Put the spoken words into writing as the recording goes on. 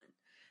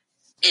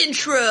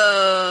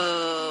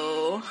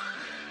Intro.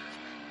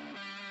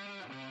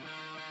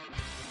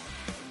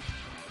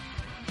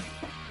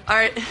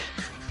 Are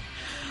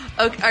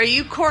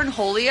you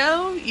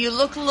Cornholio? You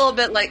look a little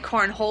bit like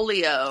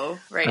Cornholio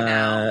right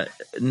now.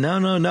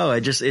 No.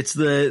 It's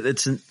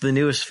the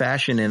newest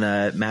fashion in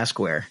mask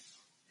wear.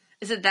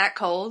 Is it that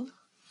cold?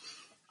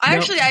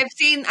 Nope. I've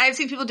seen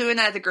people doing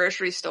that at the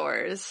grocery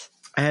stores.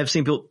 I have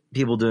seen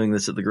people doing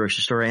this at the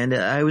grocery store, and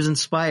I was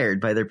inspired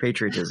by their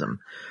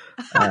patriotism.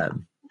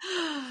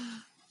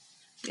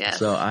 Yes.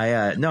 So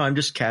I'm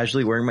just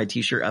casually wearing my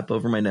t-shirt up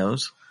over my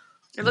nose.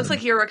 It looks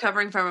like you're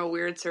recovering from a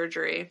weird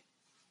surgery.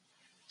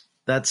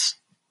 That's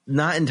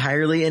not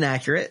entirely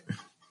inaccurate.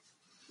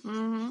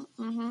 Here,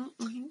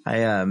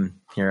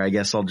 I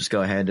guess I'll just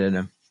go ahead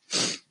and.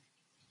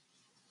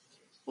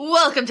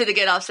 Welcome to the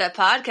Get Offset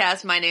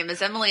podcast. My name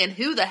is Emily, and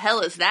who the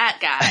hell is that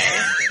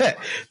guy?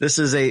 This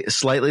is a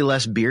slightly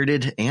less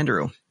bearded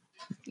Andrew.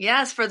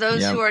 Yes, for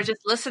those who are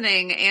just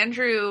listening,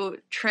 Andrew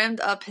trimmed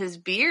up his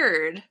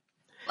beard.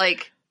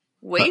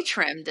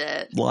 Trimmed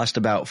it. Lost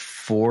about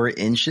 4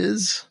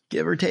 inches,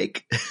 give or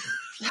take.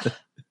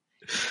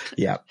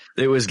 Yeah,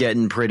 it was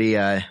getting pretty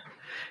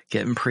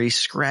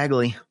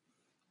scraggly.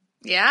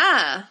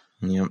 Yeah,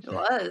 yep. It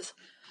was.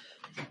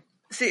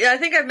 See, I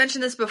think I've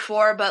mentioned this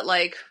before, but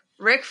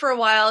Rick for a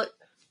while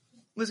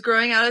was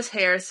growing out his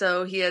hair,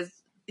 so he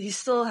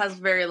still has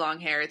very long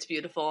hair. It's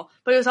beautiful,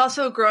 but he was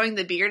also growing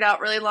the beard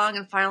out really long.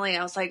 And finally,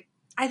 I was like,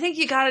 I think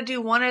you got to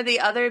do one or the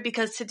other,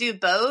 because to do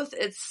both,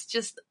 it's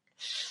just.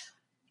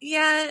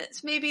 Yeah,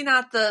 it's maybe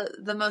not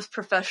the most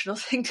professional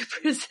thing to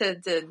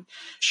present in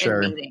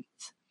meetings.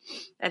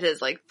 At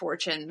his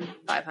Fortune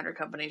 500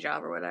 company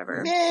job or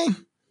whatever.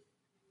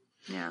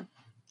 Yeah.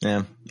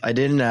 I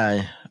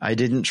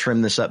didn't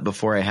trim this up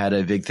before I had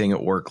a big thing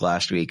at work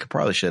last week.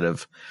 Probably should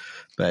have,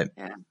 but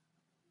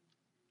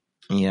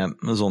yeah,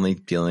 I was only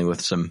dealing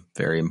with some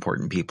very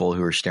important people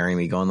who were staring at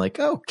me going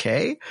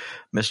okay,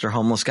 Mr.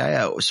 Homeless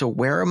Guy. So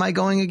where am I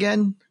going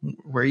again?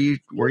 Where are you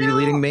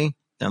leading me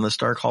down this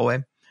dark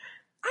hallway?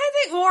 I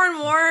think more and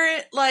more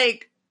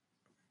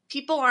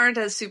people aren't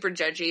as super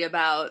judgy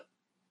about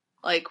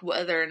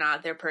whether or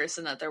not their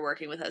person that they're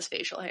working with has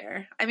facial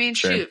hair. I mean,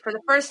 sure. Shoot, for the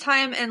first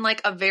time in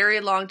a very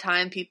long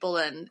time, people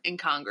in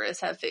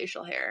Congress have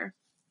facial hair.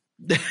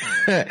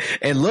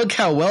 And look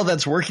how well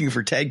that's working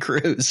for Ted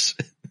Cruz.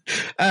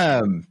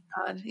 God.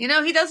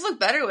 He does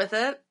look better with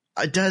it.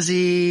 Does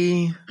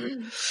he?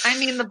 I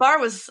mean, the bar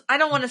was, I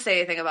don't want to say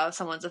anything about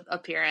someone's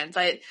appearance.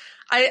 I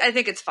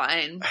think it's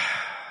fine.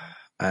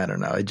 I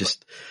don't know. It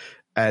just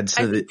adds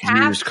to the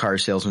used car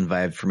salesman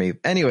vibe for me.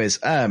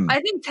 Anyways,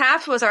 I think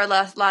Taft was our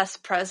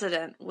last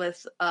president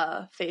with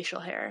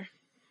facial hair.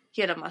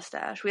 He had a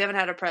mustache. We haven't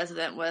had a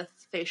president with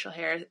facial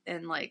hair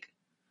in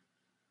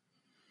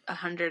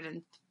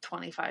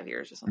 125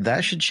 years or something.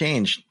 That should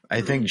change. I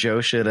think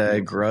Joe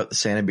should grow out the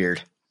Santa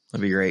beard.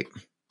 That'd be great.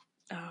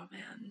 Oh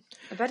man,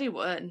 I bet he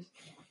would.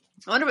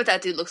 I wonder what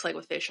that dude looks like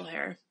with facial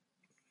hair.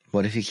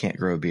 What if he can't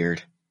grow a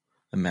beard?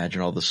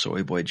 Imagine all the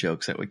soy boy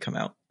jokes that would come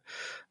out.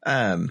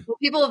 Well,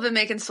 people have been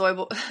making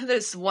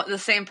the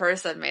same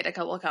person made a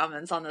couple of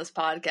comments on this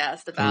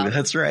podcast about. Oh,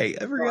 that's right.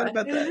 I forgot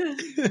about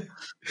that.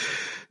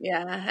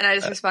 Yeah. And I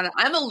just responded,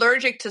 I'm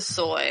allergic to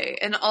soy.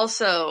 And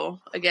also,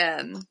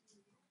 again,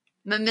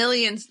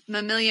 mammalian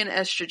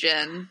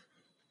estrogen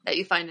that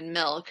you find in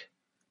milk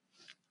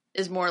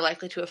is more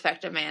likely to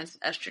affect a man's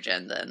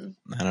estrogen than.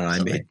 I don't know.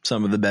 I made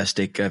some of the best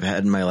steak I've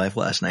had in my life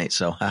last night.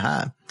 So,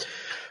 haha.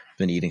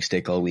 Been eating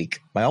steak all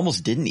week. I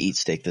almost didn't eat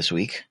steak this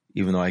week,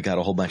 even though I got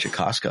a whole bunch at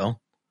Costco.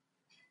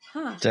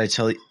 Huh. Did I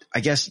tell you? I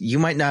guess you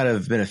might not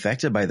have been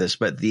affected by this,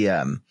 but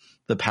the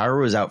power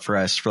was out for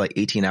us for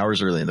 18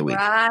 hours early in the week.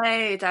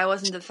 Right. I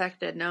wasn't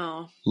affected.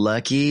 No.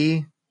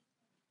 Lucky.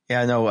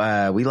 Yeah,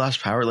 no, we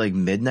lost power at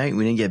midnight.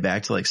 We didn't get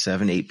back to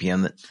 7, 8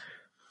 p.m.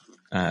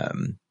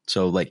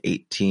 So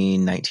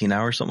 18, 19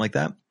 hours, something like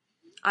that.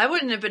 I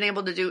wouldn't have been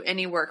able to do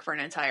any work for an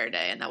entire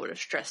day, and that would have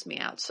stressed me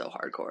out so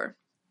hardcore.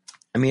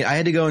 I mean, I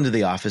had to go into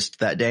the office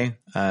that day.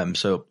 And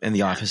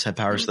the office had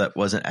power, so that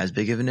wasn't as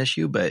big of an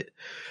issue, but,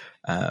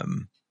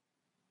 and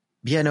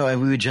we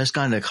had just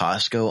gone to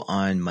Costco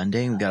on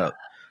Monday and we got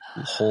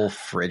a whole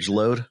fridge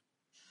load. I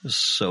was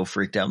so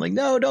freaked out. I'm like,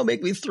 no, don't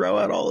make me throw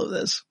out all of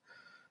this.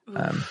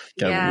 Got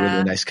a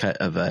really nice cut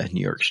of a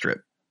New York strip.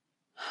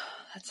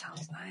 That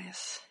sounds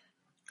nice.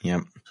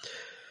 Yep.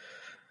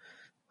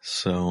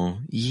 So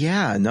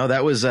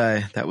that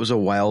was a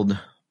wild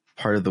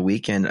part of the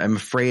weekend. I'm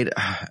afraid,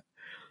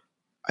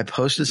 I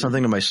posted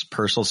something on my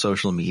personal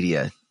social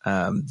media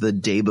the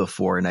day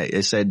before, and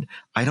I said,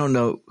 I don't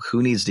know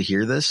who needs to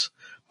hear this,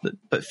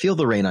 but feel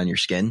the rain on your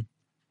skin.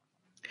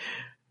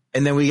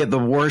 And then we get the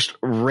worst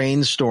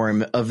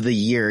rainstorm of the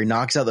year,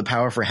 knocks out the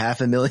power for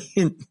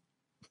 500,000.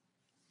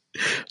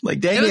 Dang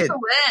it.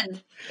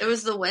 It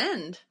was the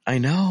wind. I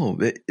know.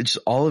 It's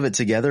all of it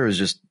together was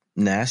just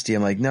nasty.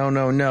 I'm like,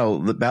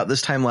 no. About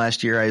this time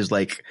last year, I was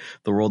like,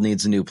 the world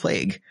needs a new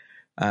plague.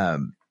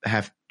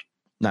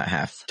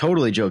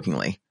 Totally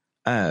jokingly.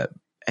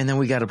 And then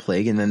we got a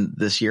plague. And then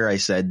this year I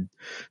said,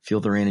 feel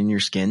the rain in your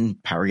skin.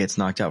 Power gets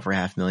knocked out for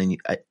 500,000.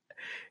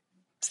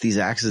 It's these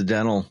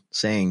accidental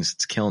sayings.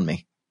 It's killing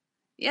me.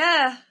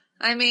 Yeah.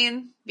 I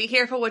mean, be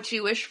careful what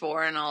you wish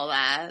for and all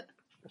that.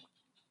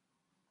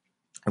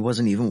 I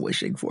wasn't even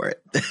wishing for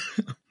it.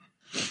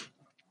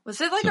 Was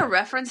it like a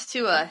reference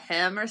to a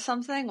hymn or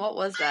something? What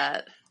was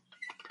that?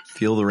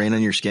 Feel the rain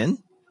on your skin?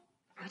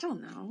 I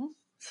don't know.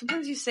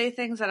 Sometimes you say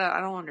things that I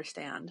don't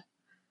understand.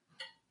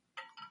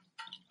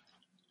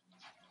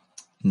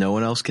 No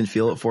one else can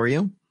feel it for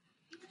you?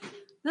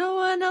 No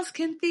one else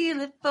can feel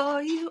it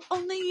for you.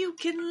 Only you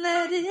can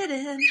let it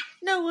in.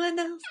 No one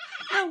else.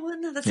 No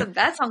one else.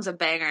 That song's a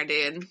banger,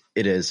 dude.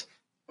 It is.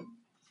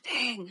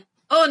 Dang.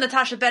 Oh,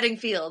 Natasha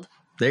Bedingfield.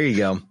 There you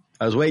go.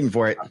 I was waiting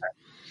for it.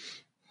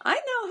 I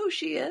know who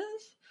she is.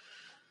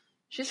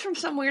 She's from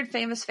some weird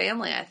famous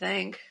family, I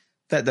think.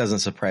 That doesn't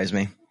surprise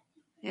me.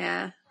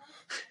 Yeah.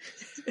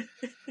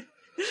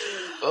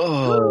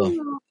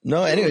 Oh.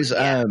 No, anyways,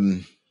 yeah.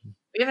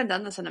 We haven't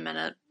done this in a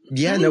minute.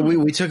 Yeah, no,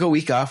 we took a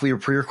week off. We were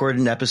pre-recorded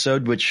an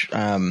episode, which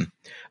I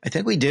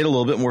think we did a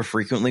little bit more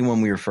frequently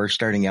when we were first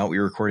starting out. We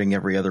were recording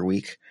every other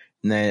week.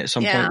 And then at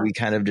some point we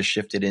kind of just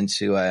shifted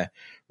into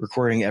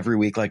recording every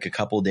week, like a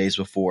couple of days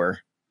before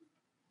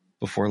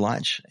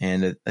lunch.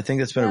 And I think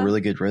that's been a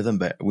really good rhythm,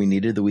 but we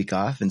needed the week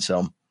off. And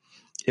so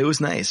it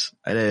was nice.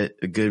 I had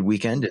a good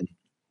weekend.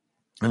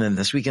 And then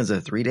this weekend's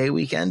a 3-day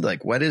weekend.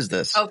 Like, what is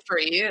this? Oh, for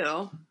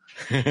you.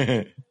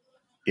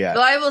 Yeah.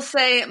 Though I will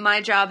say my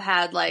job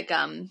had like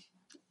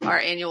our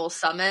annual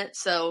summit,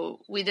 so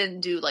we didn't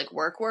do like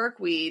work.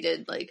 We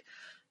did like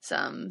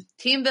some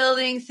team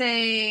building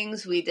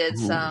things. We did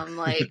some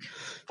like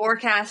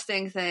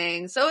forecasting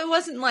things. So it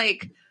wasn't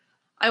like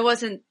I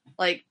wasn't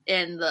like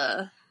in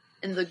the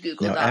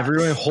Google Docs.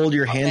 Everyone hold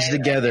your hands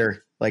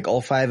together. Like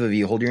all 5 of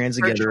you, hold your hands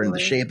together in the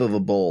shape of a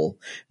bowl.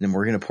 And then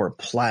we're going to pour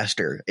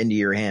plaster into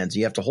your hands.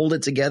 You have to hold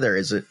it together.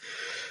 Is it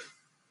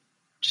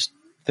just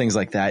things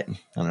like that? I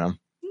don't know.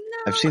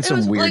 I've seen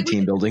some weird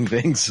team building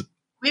things.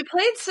 We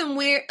played some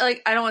weird,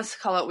 like, I don't want to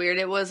call it weird.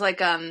 It was like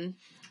an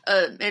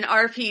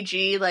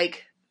RPG,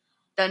 like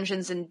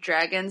Dungeons and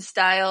Dragons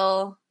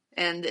style.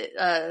 And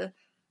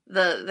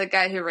the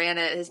guy who ran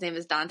it, his name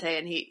is Dante,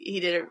 and he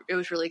did it. It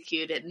was really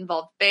cute. It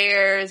involved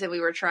bears, and we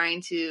were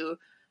trying to,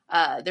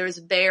 there was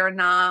Bear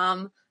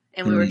Nom,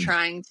 and we were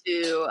trying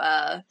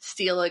to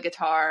steal a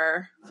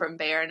guitar from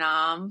Bear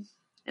Nom.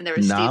 And there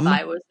was Steve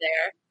Vai was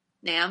there.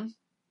 Nam.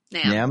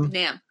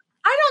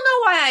 I don't know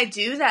why I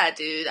do that,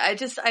 dude.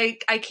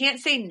 I can't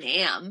say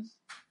Nam.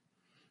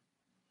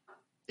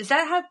 Is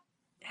that how?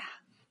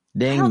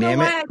 Dang,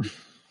 damn it.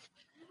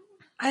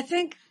 I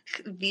think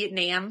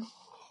Vietnam.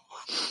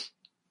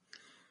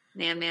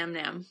 Nam.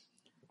 Nam.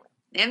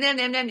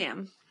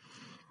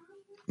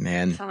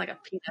 Man. You sound like a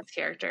Peanuts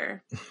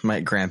character.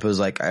 My grandpa's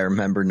like, I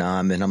remember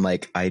Nam, and I'm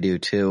like, I do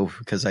too,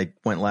 because I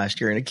went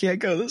last year and I can't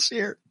go this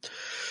year.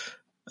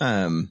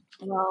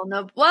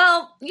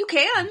 Well, you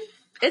can.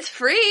 It's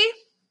free.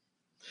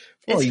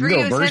 Well, you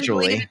can go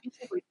virtually.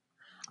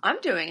 I'm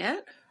doing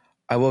it.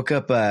 I woke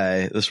up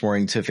this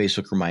morning to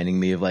Facebook reminding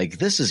me of like,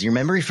 this is your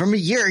memory from a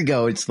year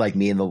ago. It's like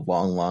me in the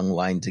long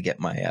line to get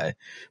my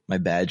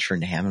badge for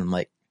NAMM. And I'm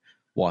like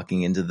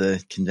walking into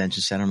the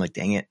convention center. I'm like,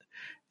 dang it.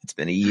 It's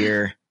been a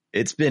year.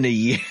 It's been a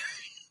year.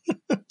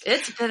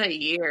 It's been a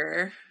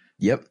year.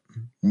 Yep.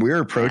 We're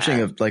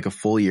approaching a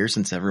full year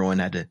since everyone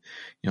had to,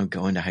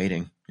 go into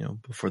hiding,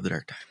 before the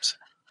dark times.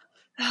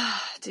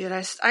 Dude,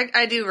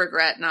 I do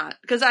regret not,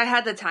 because I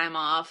had the time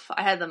off.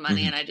 I had the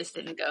money and I just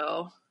didn't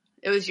go.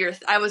 It was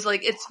I was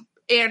like, it's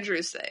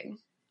Andrew's thing.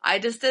 I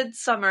just did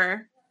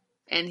summer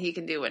and he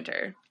can do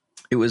winter.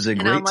 It was a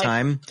great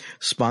time,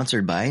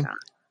 sponsored by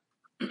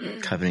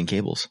Covenant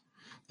Cables.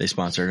 They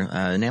sponsored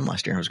NAMM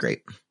last year. It was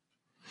great.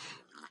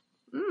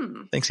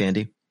 Thanks,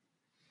 Andy.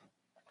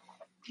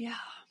 Yeah.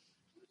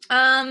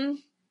 I'm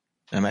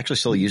actually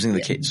still using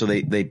the so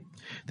they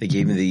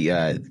gave me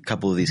the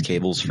couple of these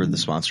cables for the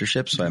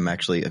sponsorship, so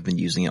I've been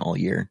using it all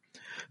year.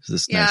 So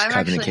this nice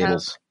Covenant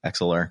Cables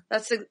XLR.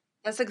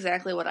 That's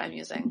exactly what I'm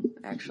using,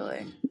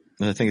 actually.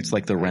 I think it's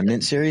like the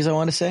Remnant series, I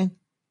want to say.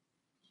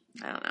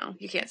 I don't know.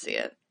 You can't see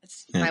it.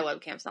 My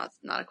webcam's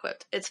not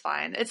equipped. It's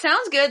fine. It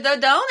sounds good though,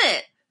 don't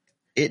it?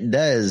 It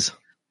does.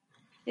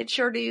 It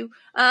sure do.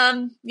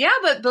 Yeah,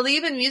 but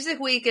Believe in Music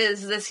Week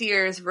is this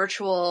year's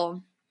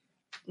virtual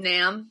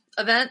NAMM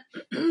event.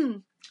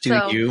 Do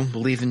you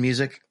believe in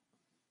music?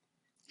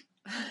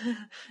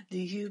 Do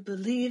you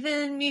believe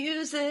in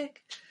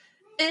music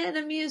in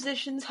a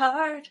musician's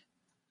heart?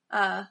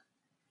 No,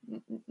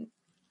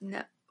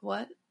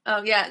 what?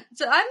 Oh yeah.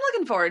 So I'm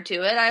looking forward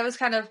to it. I was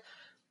kind of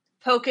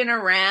poking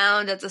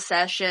around at the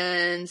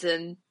sessions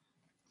and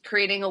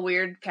creating a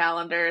weird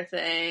calendar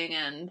thing,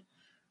 and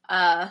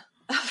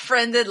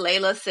friended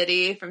Layla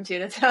City from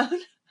Tunatone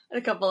and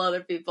a couple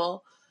other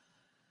people.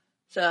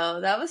 So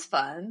that was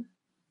fun.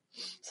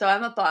 So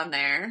I'm up on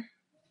there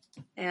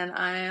and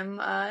I'm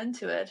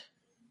into it.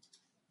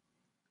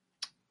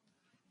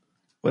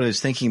 What I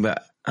was thinking about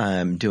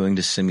doing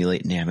to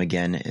simulate NAMM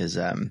again is,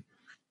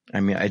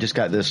 I just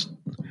got this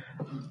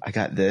I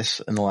got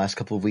this in the last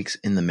couple of weeks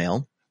in the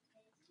mail,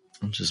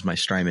 which is my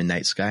Strymon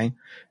Night Sky.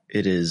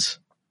 It is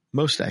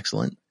most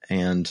excellent,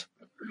 and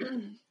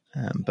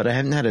but I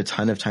haven't had a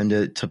ton of time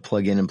to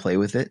plug in and play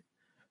with it.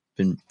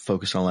 Been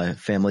focused on my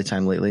family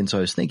time lately, and so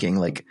I was thinking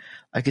like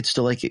I could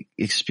still like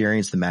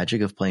experience the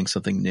magic of playing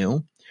something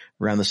new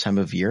around this time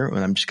of year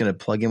when I'm just going to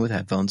plug in with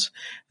headphones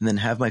and then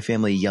have my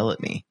family yell at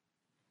me.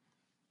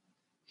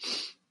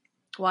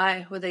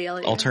 Why would they yell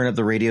at you? I'll turn up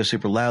the radio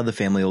super loud. The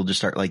family will just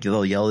start like,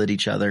 they'll yell at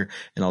each other,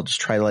 and I'll just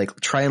try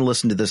and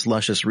listen to this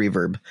luscious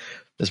reverb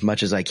as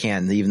much as I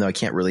can, even though I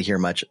can't really hear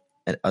much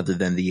other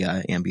than the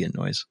ambient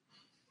noise.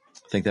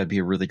 I think that'd be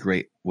a really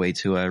great way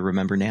to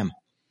remember NAMM.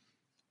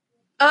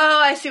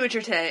 Oh, I see what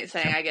you're saying.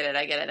 Yeah. I get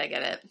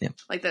it. Yeah.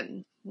 Like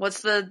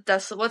what's the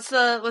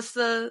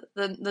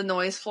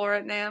noise floor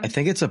at NAMM? I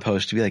think it's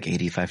supposed to be like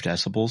 85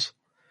 decibels.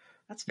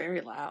 That's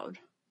very loud.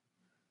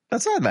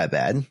 That's not that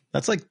bad.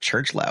 That's like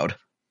church loud.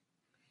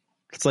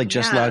 It's like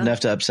just loud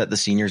enough to upset the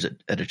seniors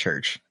at a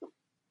church.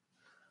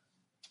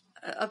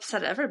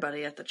 Upset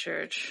everybody at the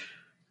church.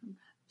 I'm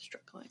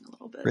struggling a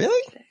little bit.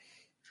 Really? Today.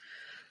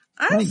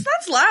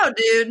 That's loud,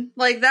 dude.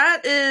 Like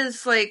that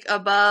is like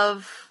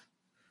above.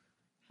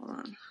 Hold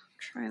on. I'm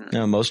trying to.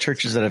 No, most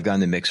churches that I've gone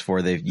to mix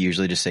for, they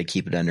usually just say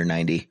keep it under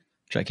 90,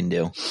 which I can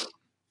do.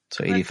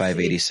 So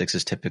 85, 86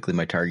 is typically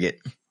my target.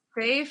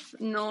 Safe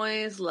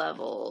noise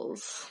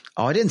levels.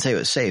 Oh, I didn't say it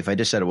was safe. I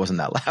just said it wasn't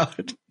that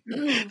loud.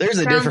 There's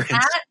a difference.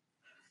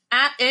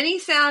 At any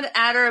sound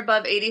at or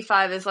above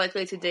 85 is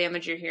likely to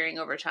damage your hearing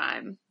over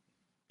time.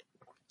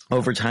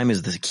 Over time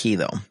is the key,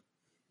 though.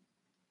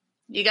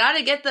 You got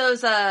to get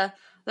those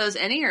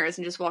in-ears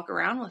and just walk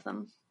around with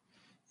them.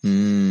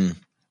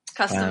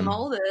 Custom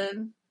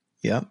molded.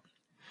 Yep.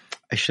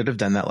 I should have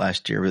done that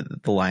last year,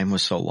 but the line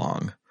was so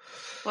long.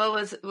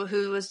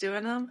 Who was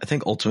doing them? I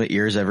think Ultimate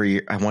Ears every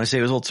year. I want to say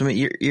it was Ultimate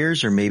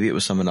Ears, or maybe it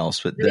was someone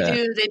else. But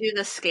they do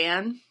the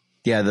scan.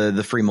 Yeah,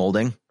 the free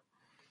molding.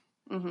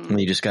 Mm-hmm.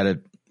 And you just got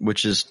to,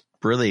 which is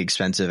really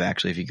expensive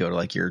actually if you go to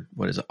like your,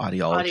 what is it,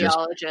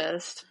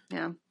 audiologist.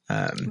 Yeah.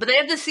 But they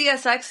have the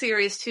CSX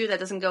series too that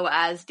doesn't go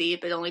as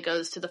deep. It only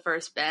goes to the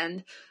first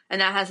bend,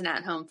 and that has an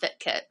at-home fit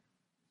kit.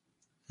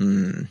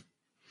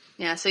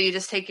 Yeah, so you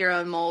just take your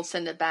own mold,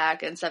 send it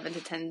back, and 7 to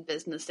 10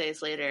 business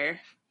days later.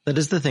 That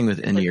is the thing with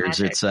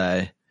in-ears. It's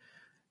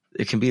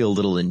it can be a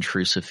little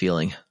intrusive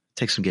feeling. It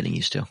takes some getting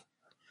used to.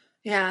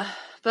 Yeah,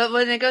 but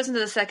when it goes into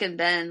the second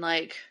bend,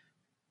 like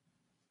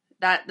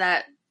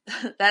that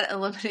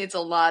eliminates a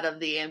lot of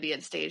the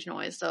ambient stage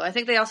noise. So I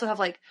think they also have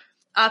like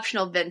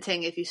optional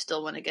venting if you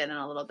still want to get in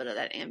a little bit of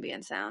that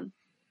ambient sound.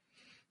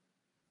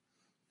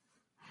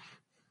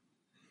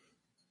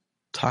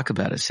 Talk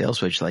about a sales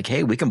switch. Like,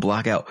 hey, we can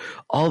block out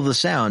all of the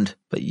sound,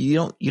 but you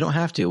don't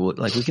have to.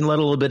 Like, we can let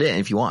a little bit in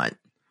if you want.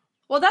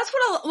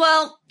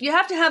 Well, you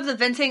have to have the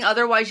venting.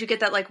 Otherwise you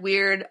get that like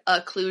weird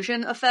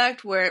occlusion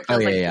effect where it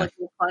feels like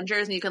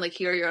plungers and you can like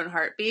hear your own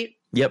heartbeat.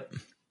 Yep.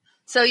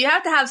 So you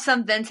have to have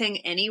some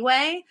venting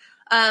anyway.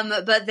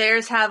 But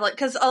theirs have like,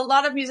 cause a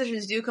lot of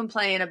musicians do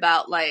complain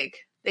about like,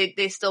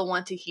 they still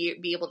want to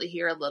be able to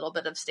hear a little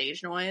bit of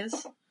stage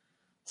noise.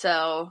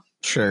 So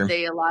sure,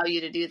 they allow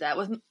you to do that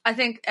with, I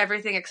think,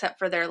 everything except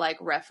for their like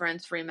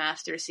reference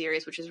remaster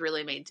series, which is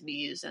really made to be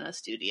used in a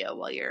studio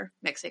while you're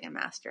mixing and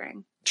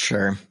mastering.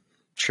 Sure.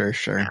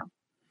 Yeah.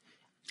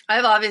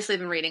 I've obviously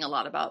been reading a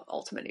lot about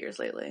Ultimate Ears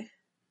lately.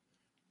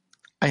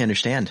 I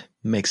understand.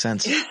 Makes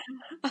sense.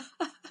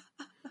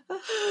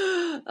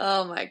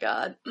 Oh my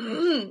God.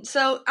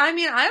 So, I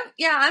mean,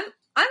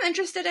 I'm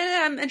interested in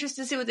it. I'm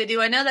interested to see what they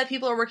do. I know that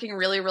people are working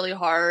really, really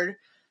hard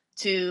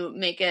to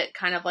make it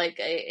kind of like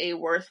a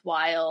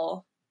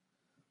worthwhile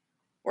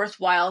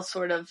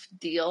sort of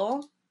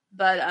deal.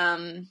 But,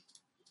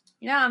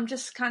 yeah, I'm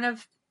just going to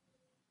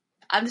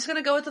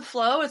go with the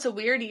flow. It's a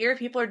weird year.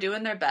 People are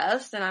doing their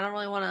best, and I don't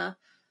really want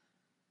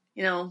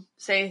to,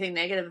 say anything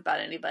negative about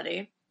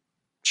anybody.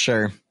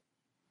 Sure.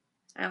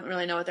 I don't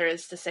really know what there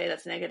is to say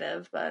that's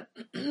negative, but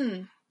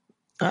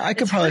I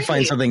could probably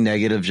find something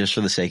negative just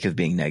for the sake of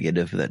being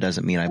negative. But that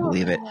doesn't mean I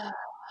believe it.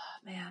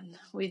 Man,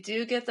 we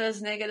do get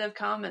those negative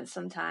comments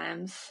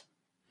sometimes.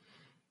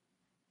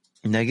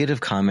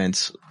 Negative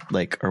comments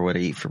are what I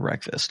eat for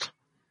breakfast.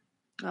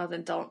 Oh,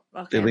 then don't.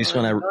 Okay, at least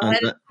when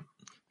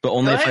but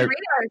only if I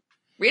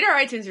read our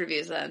iTunes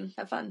reviews. Then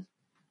have fun.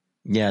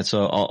 Yeah,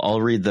 so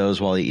I'll read those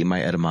while I eat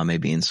my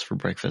edamame beans for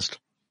breakfast.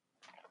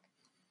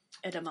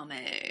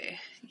 Edamame,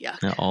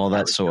 yuck! Yeah, all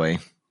that soy.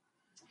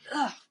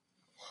 Ugh.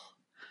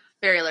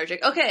 Very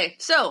allergic. Okay,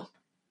 so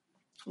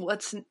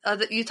what's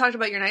you talked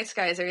about your night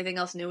sky? Is there anything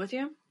else new with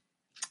you?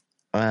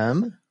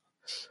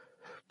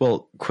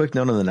 Well, quick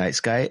note on the night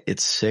sky.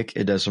 It's sick.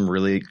 It does some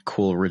really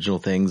cool original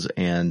things,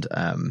 and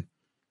I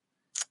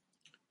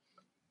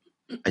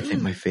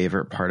think my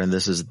favorite part of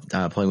this is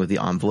playing with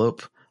the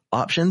envelope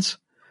options.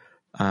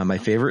 My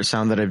favorite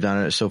sound that I've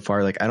done so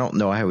far, I don't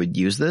know how I would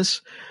use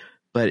this,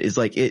 but it's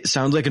it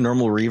sounds like a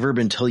normal reverb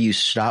until you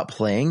stop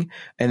playing,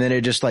 and then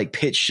it just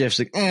pitch shifts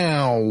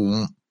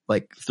ow,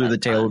 through the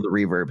tail of the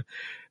reverb.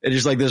 It's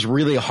just this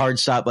really hard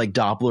stop,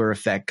 Doppler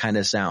effect kind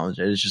of sound.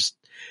 It's just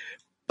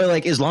But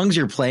like, as long as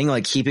you're playing,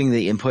 like keeping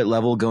the input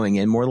level going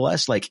in more or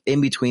less, like in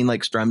between,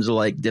 like strums will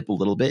like dip a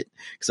little bit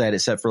because I had it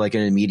set for like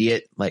an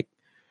immediate, like,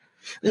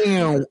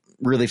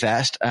 really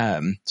fast.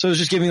 So it was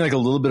just giving like a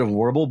little bit of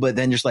warble, but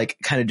then just like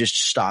kind of just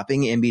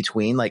stopping in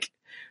between. Like,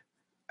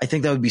 I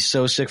think that would be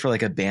so sick for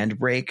like a band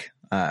break.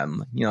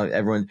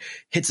 Everyone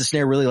hits the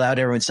snare really loud,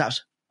 everyone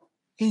stops,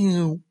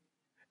 and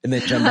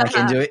then jump back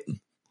into it.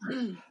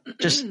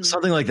 Just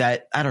something like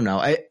that. I don't know.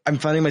 I'm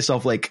finding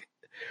myself like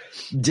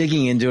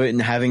digging into it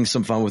and having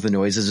some fun with the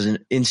noises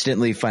and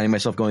instantly finding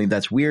myself going,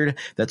 that's weird.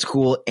 That's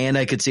cool. And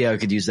I could see how I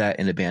could use that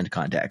in a band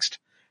context.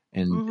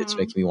 And it's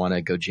making me want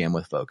to go jam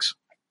with folks.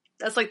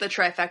 That's like the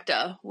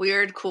trifecta.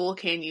 Weird, cool,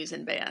 can use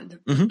in band.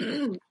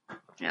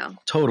 Yeah.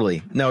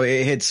 Totally. No,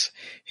 it hits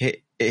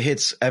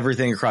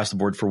everything across the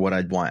board for what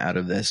I'd want out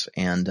of this.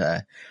 And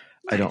nice.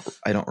 I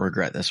don't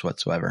regret this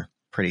whatsoever.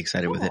 Pretty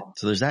excited with it.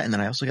 So there's that. And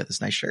then I also got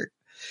this nice shirt.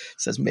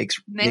 It says make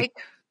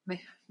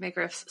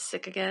riffs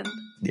sick again.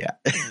 Yeah.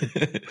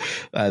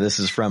 This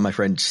is from my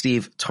friend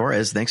Steve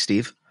Torres. Thanks,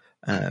 Steve.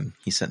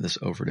 He sent this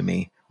over to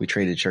me. We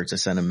traded shirts. I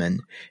sent him,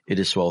 and it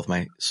is swell with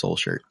my soul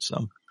shirt.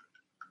 So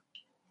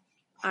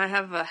I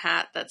have a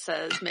hat that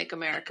says "Make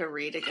America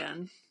Read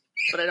Again,"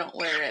 but I don't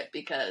wear it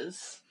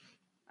because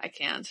I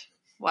can't.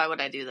 Why would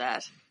I do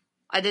that?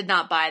 I did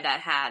not buy that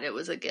hat. It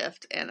was a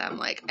gift, and I'm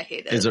like, I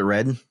hate it. Is it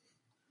red?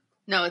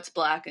 No, it's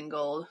black and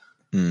gold.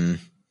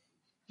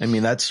 I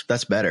mean, that's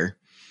better.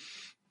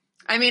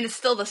 I mean, it's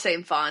still the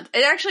same font.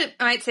 It actually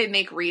might say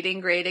 "Make Reading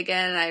Great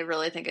Again." I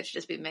really think it should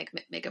just be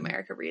 "Make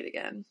America Read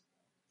Again."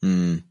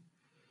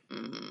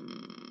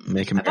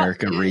 Make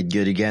America read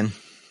good again.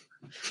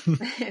 Do you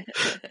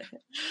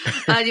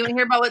want to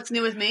hear about what's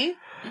new with me?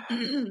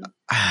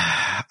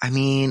 I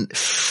mean,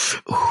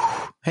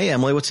 hey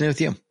Emily, what's new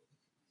with you?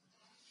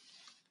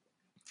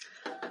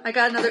 I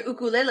got another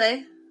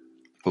ukulele.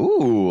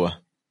 Ooh.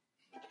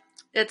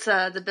 It's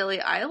the Billie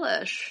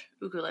Eilish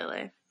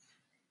ukulele.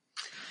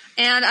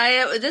 And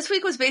this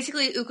week was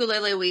basically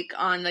ukulele week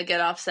on the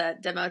Get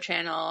Offset demo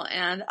channel,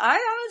 and I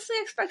honestly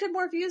expected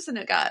more views than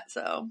it got,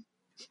 so.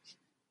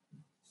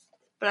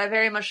 But I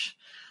very much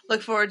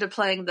look forward to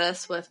playing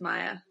this with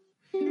Maya.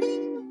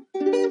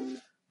 It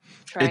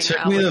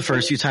took me the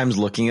first few times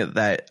looking at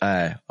that,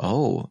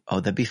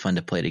 that'd be fun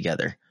to play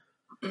together.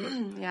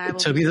 Yeah, it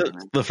took me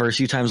the first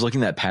few times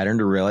looking at that pattern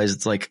to realize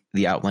it's like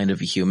the outline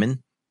of a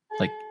human,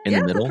 like in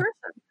the middle.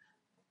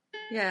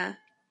 Yeah.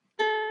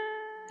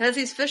 It has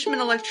these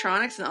Fishman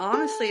electronics, and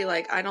honestly,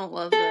 like, I don't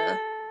love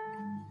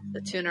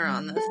the tuner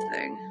on this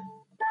thing.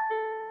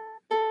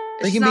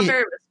 It's not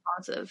very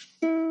responsive.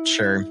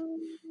 Sure.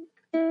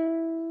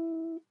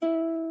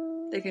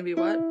 They can be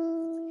what?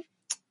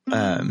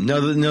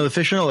 The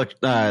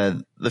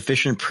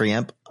Fishman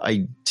preamp,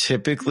 I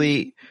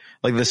typically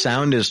like the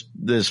sound is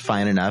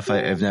fine enough.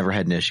 I've never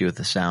had an issue with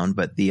the sound,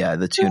 but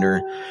the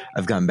tuner,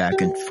 I've gone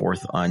back and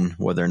forth on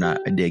whether or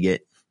not I dig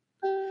it.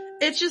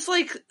 It's just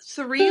like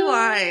 3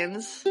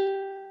 lines,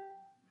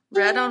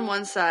 red on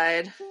one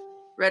side,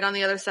 red on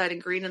the other side,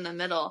 and green in the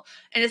middle.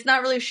 And it's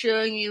not really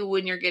showing you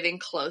when you're getting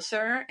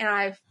closer. And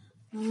I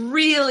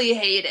really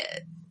hate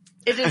it.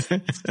 It is so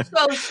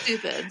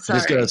stupid. Sorry.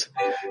 It just goes,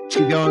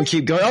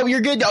 keep going. Oh, you're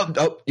good.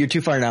 Oh, you're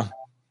too far now.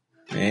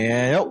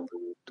 And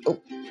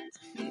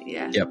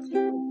yeah. Yep.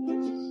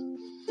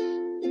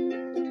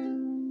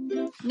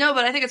 No,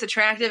 but I think it's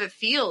attractive. It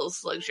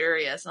feels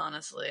luxurious,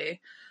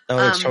 honestly.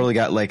 Oh, it's totally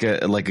got like a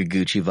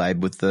Gucci vibe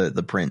with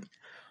the print.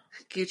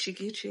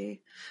 Gucci.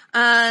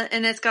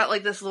 And it's got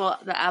like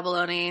the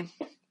abalone.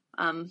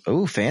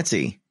 Oh,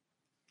 fancy.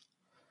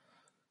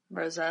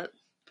 Rosette.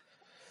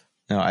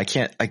 No, I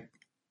can't.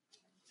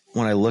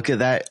 When I look at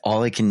that,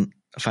 all I can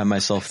find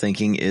myself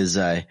thinking is,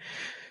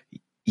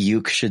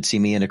 Uke should see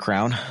me in a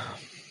crown.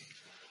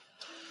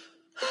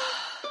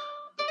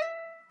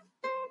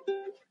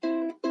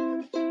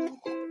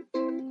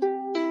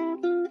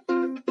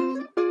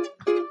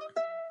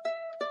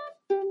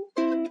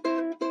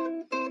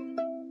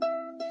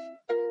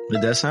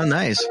 It does sound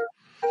nice.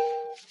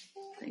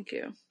 Thank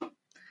you.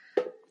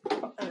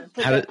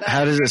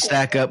 How does it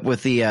stack up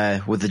with the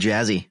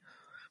jazzy?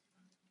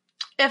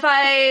 If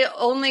I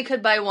only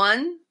could buy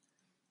one,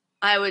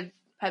 I would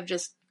have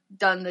just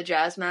done the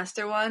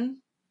Jazzmaster one.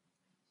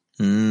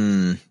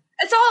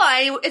 It's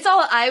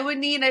all I would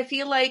need. I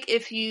feel like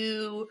if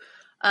you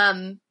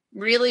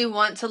really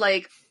want to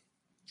like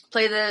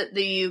play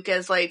the uke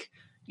as like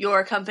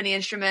your company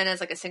instrument as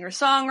like a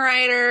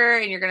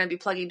singer-songwriter, and you're going to be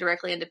plugging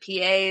directly into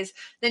PAs,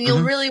 then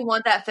you'll really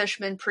want that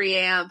Fishman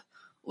preamp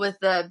with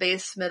the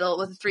bass middle,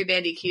 with a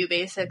 3-band EQ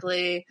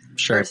basically,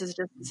 versus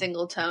just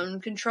single tone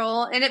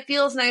control. And it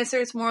feels nicer.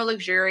 It's more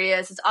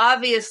luxurious. It's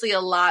obviously a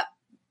lot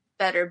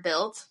better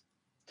built.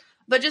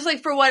 But just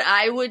like for what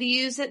I would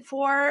use it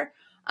for,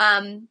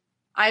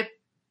 I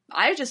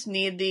just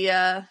need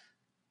the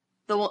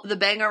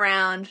bang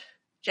around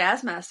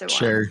Jazzmaster one.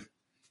 Sure.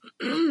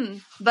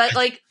 But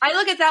like I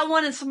look at that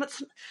one and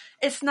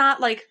it's not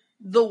like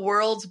the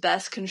world's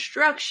best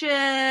construction,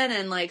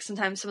 and like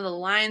sometimes some of the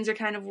lines are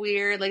kind of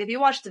weird. Like if you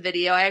watch the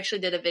video, I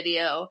actually did a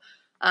video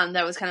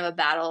that was kind of a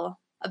battle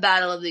a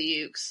battle of the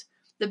ukes.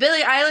 The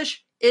Billie Eilish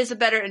is a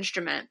better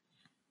instrument.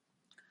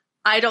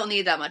 I don't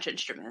need that much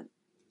instrument.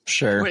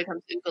 Sure. When it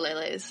comes to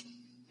ukuleles.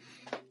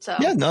 So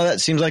yeah, no, that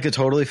seems like a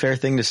totally fair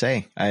thing to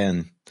say.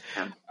 I'm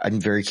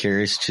very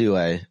curious too.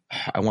 I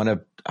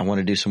want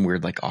to do some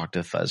weird like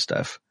octafuzz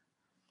stuff.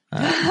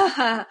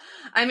 I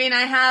mean,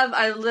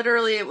 I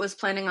literally was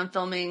planning on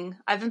filming.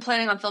 I've been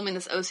planning on filming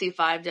this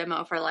OC5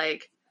 demo for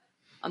like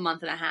a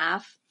month and a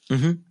half.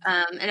 Mm-hmm.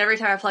 And every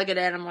time I plug it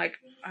in, I'm like,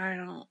 I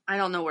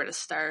don't know where to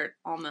start.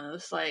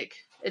 Almost like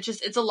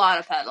it's a lot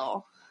of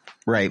pedal,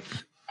 right?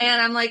 And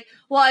I'm like,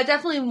 well, I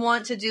definitely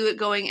want to do it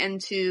going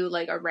into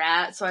like a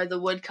rat. So I have the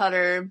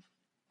woodcutter.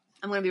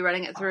 I'm going to be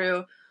running it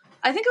through.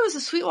 I think it was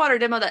a Sweetwater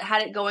demo that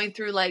had it going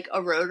through like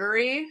a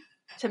rotary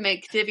to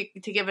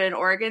give it an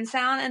organ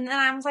sound. And then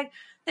I was like,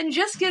 then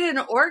just get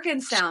an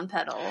organ sound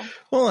pedal.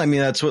 Well, I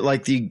mean, that's what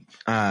like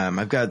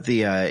I've got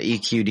the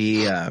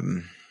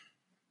EQD.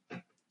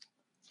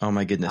 Oh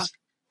my goodness.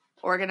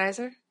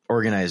 Organizer.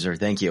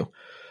 Thank you.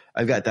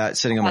 I've got that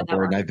sitting on my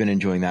board and I've been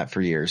enjoying that for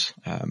years.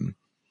 And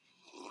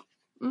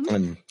I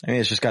mean,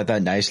 it's just got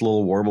that nice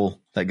little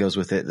warble that goes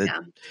with it that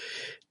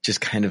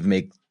just kind of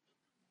makes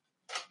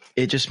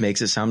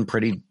it sound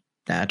pretty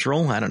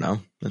natural. I don't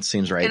know. That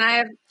seems right. And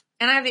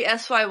I have the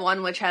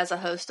SY1, which has a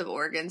host of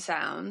organ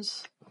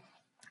sounds.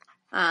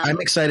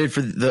 I'm excited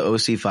for the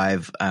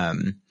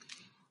OC5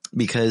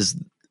 because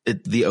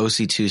the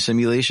OC2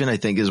 simulation, I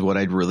think, is what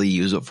I'd really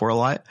use it for a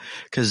lot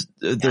because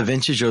the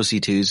vintage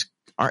OC2s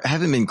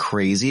haven't been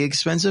crazy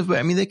expensive, but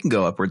I mean, they can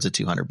go upwards of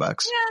 $200. Yeah.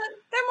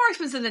 They're more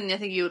expensive than I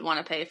think you would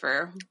want to pay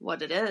for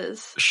what it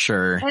is.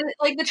 Sure. And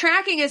like the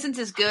tracking isn't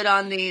as good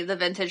on the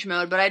vintage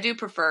mode, but I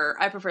prefer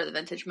the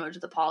vintage mode to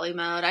the poly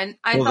mode.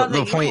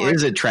 The point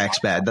is it tracks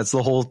bad. That's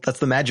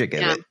the magic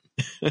of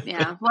it.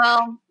 Yeah.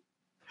 Well,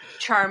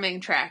 charming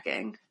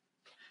tracking.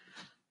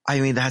 I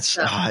mean,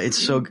 it's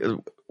so good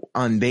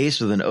on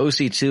bass with an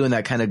OC2 and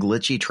that kind of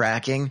glitchy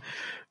tracking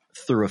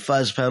through a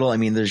fuzz pedal. I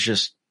mean,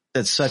 that's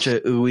such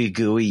a ooey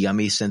gooey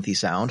yummy synthy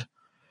sound.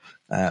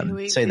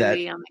 Say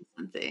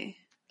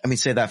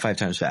that 5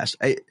 times fast.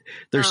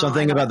 There's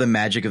something about the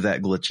magic of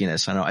that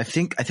glitchiness. I know. I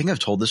think I've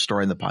told this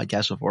story in the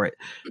podcast before.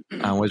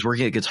 When I was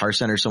working at Guitar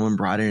Center, someone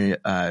brought in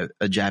a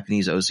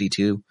Japanese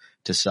OC2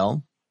 to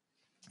sell.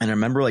 And I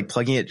remember like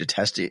plugging it to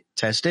test it.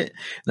 And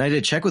I had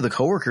to check with a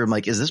coworker. I'm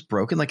like, is this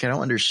broken? Like, I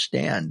don't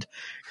understand.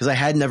 Cause I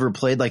had never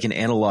played like an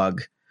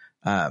analog,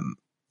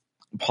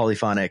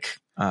 polyphonic,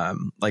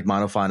 like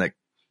monophonic,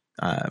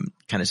 kind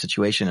of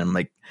situation. And I'm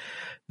like,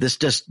 this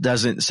just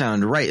doesn't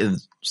sound right.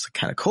 It's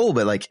kind of cool,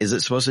 but like, is it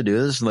supposed to do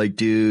this? And like,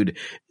 dude,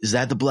 is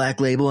that the Black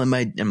Label? I'm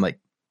like,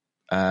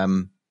 and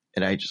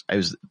I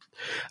was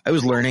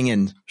learning,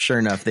 and sure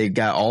enough, they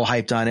got all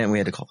hyped on it, and we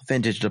had to call the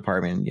vintage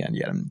department.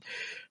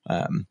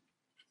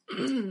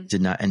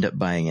 Did not end up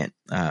buying it.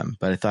 But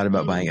I thought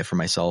about buying it for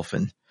myself,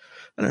 and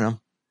I don't know.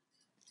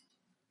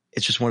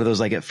 It's just one of those,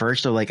 like at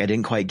first, I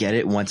didn't quite get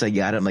it. Once I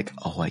got it, I'm like,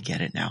 oh, I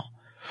get it now.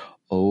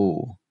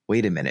 Oh,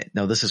 wait a minute.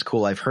 No, this is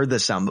cool. I've heard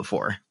this sound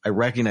before. I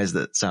recognize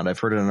that sound. I've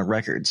heard it on the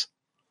records.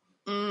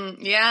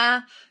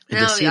 Yeah. And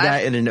to see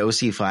that in an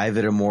OC5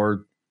 at a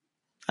more,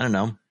 I don't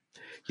know,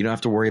 you don't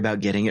have to worry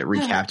about getting it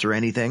recapped or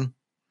anything.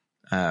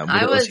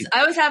 I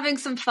was having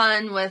some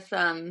fun with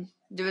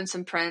doing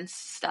some Prince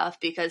stuff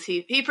because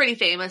he pretty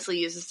famously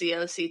uses the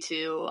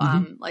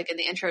OC2, like in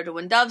the intro to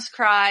When Doves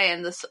Cry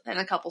and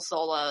a couple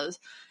solos.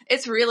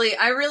 It's really,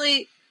 I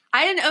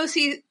had an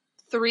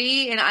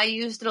OC3 and I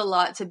used it a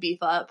lot to beef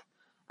up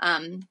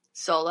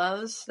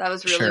solos. That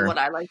was really what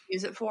I like to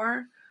use it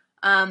for.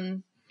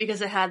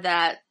 Because it had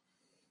that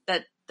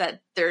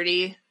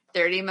dirty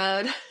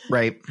mode.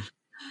 Right.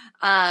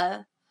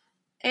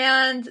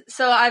 And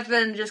so I've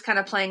been just kind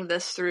of playing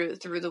this through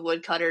the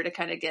woodcutter to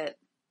kind of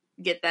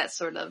get that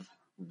sort of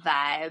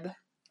vibe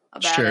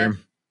about it.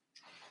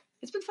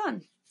 It's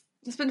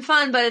been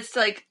fun, but it's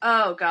like,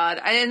 oh God.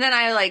 And then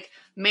I like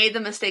made the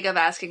mistake of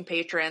asking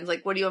patrons,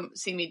 like, what do you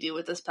see me do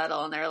with this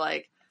pedal? And they're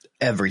like,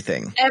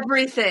 everything.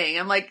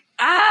 I'm like,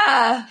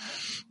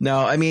 no,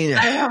 I mean,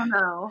 I don't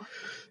know.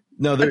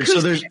 No, there's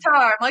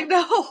guitar. I'm like,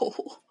 no.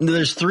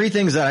 There's 3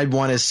 things that I'd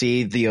want to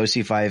see the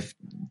OC5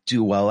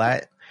 do well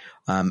at.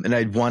 And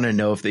I'd want to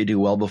know if they do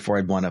well before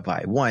I'd want to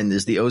buy. One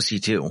is the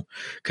OC2,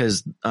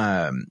 because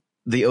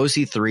the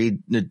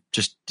OC3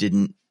 just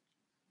didn't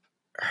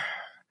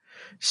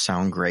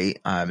sound great.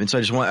 And so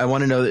I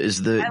want to know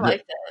I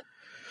liked it.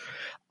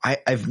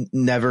 I've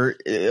never,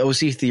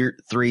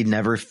 OC3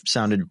 never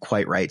sounded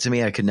quite right to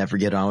me. I could never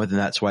get on with, and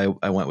that's why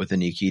I went with an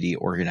EQD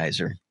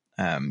organizer.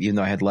 Even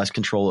though I had less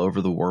control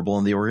over the warble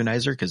in the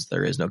organizer, because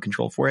there is no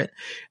control for it.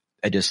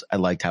 I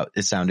liked how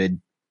it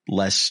sounded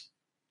less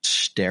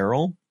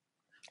sterile.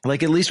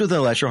 Like, at least with the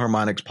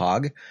Electro-Harmonix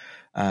POG,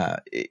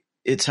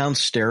 it sounds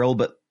sterile,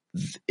 but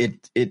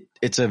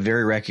it's a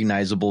very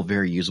recognizable,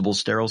 very usable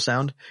sterile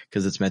sound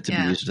because it's meant to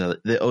be used. The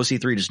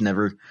OC3 just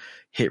never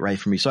hit right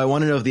for me. So I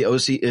want to know if the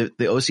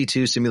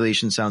OC2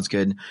 simulation sounds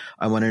good.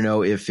 I want to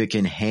know if it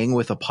can hang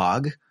with a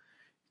POG.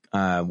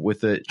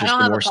 with the I just don't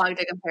the have more. a Pog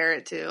to compare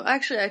it to.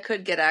 Actually, I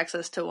could get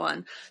access to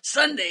one.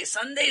 Sunday.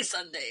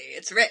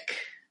 It's Rick.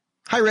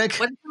 Hi, Rick.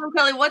 What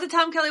did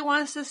Tom Kelly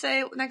want us to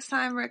say next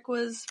time Rick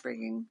was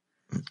bringing?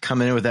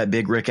 Coming in with that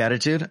big Rick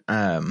attitude. Is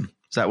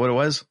that what it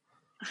was?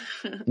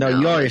 No,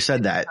 you already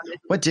said that.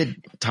 What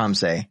did Tom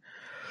say?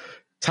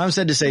 Tom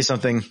said to say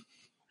something.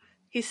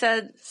 He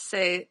said,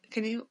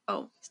 can you,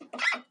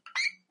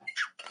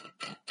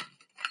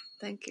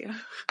 thank you.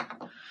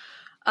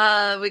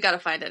 We gotta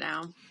find it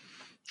now.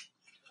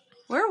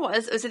 Where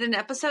was it an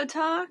episode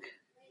talk?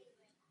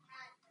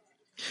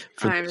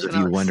 For those of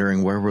you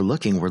wondering where we're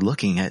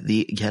looking at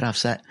the Get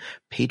Offset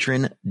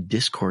patron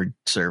Discord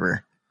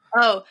server.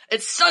 Oh,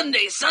 it's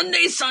Sunday,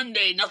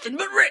 nothing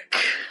but Rick.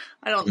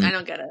 I don't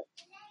get it.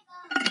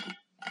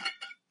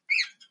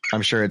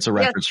 I'm sure it's a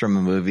reference from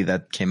a movie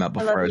that came out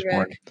before I was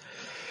born.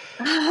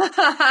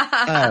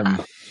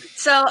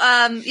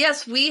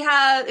 Yes, we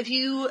have, if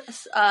you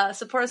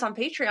support us on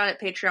Patreon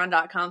at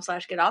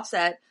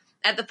patreon.com/getoffset,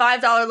 at the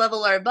 $5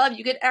 level or above,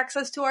 you get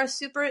access to our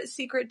super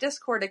secret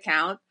Discord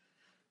account,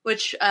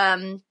 which,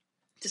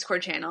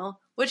 Discord channel,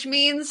 which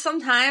means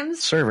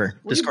sometimes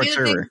Discord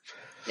server.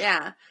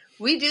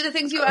 We do the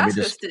things you ask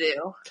us to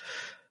do.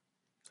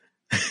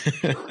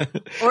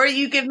 Or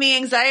you give me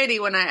anxiety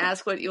when I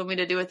ask what you want me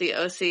to do with the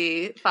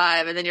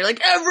OC5, and then you're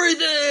like,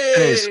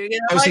 everything!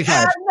 OC5.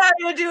 I'm not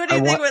going to do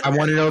anything with it. I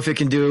want to know if it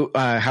can do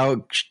how it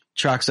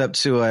chalks up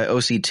to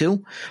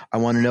OC2. I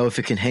want to know if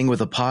it can hang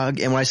with a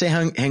POG. And when I say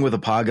hang with a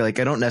POG, like,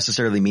 I don't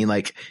necessarily mean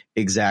like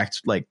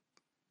exact, like,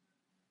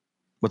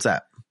 what's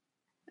that?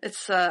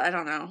 It's, I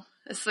don't know.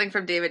 It's something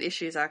from David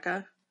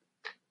Ishizaka.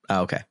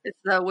 Oh, okay. It's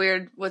the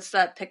weird, what's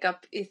that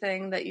pickup-y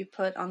thing that you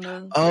put on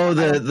the... Oh,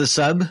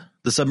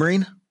 the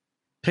submarine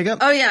pickup?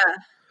 Oh, yeah.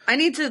 I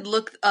need to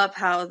look up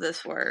how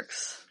this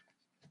works.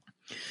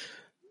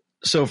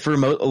 So for a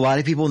lot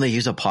of people, when they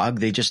use a POG,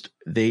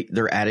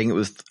 they're adding it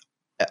with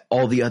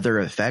all the other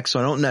effects. So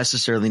I don't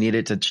necessarily need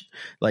it to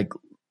like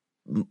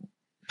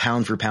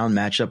pound for pound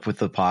match up with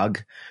the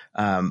POG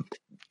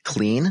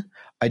clean.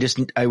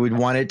 I would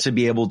want it to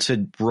be able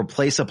to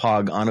replace a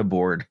POG on a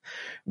board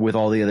with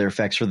all the other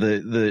effects for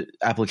the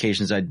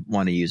applications I'd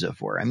want to use it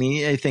for. I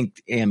mean, I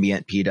think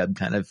ambient P-dub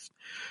kind of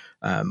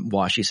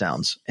washy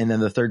sounds. And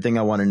then the third thing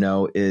I want to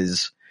know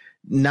is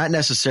not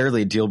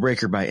necessarily a deal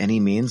breaker by any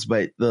means,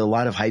 but a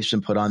lot of hype's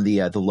been put on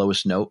the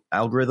lowest note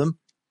algorithm.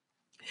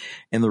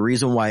 And the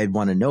reason why I'd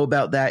want to know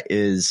about that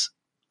is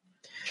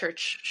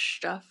church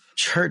stuff.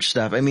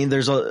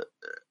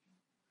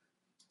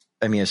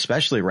 I mean,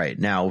 especially right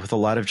now with a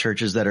lot of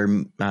churches that are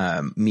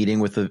meeting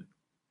with a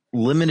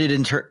limited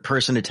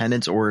in-person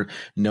attendance or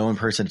no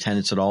in-person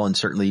attendance at all, and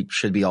certainly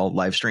should be all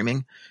live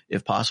streaming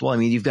if possible. I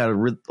mean, you've got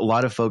a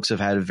lot of folks have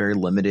had a very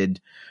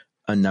limited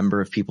a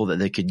number of people that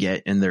they could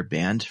get in their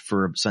band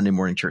for a Sunday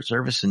morning church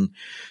service. And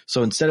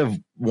so instead of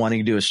wanting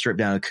to do a stripped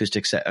down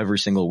acoustic set every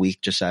single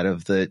week, just out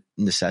of the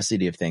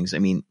necessity of things, I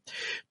mean,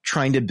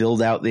 trying to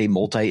build out the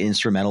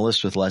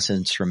multi-instrumentalist with less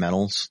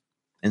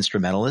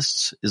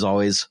instrumentalists is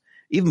always,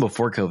 even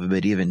before COVID,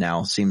 but even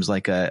now, seems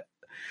like a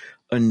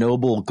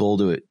noble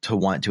goal to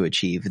want to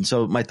achieve. And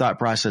so my thought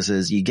process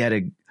is you get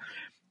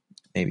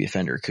maybe a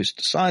Fender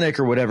Acoustasonic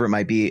or whatever it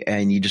might be,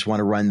 and you just want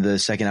to run the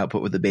second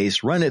output with the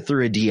bass, run it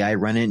through a DI,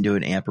 run it into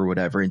an amp or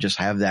whatever, and just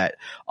have that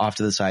off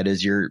to the side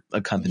as your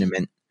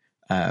accompaniment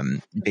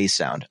bass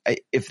sound.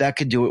 If that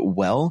could do it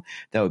well,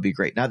 that would be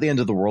great. Not the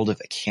end of the world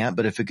if it can't,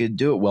 but if it could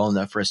do it well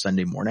enough for a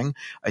Sunday morning,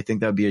 I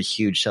think that would be a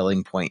huge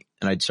selling point,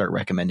 and I'd start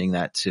recommending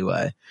that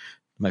to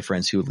my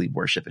friends who lead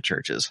worship at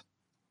churches.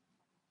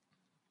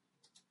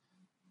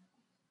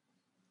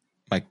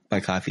 My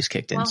coffee's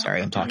kicked in. Well,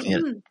 sorry, I'm talking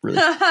it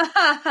really.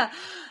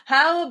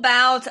 How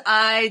about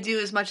I do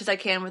as much as I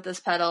can with this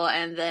pedal,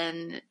 and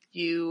then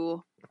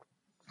you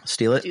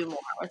steal it, do more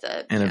with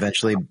it, and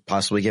eventually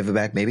possibly give it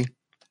back, maybe.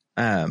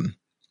 I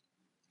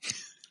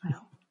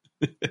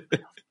think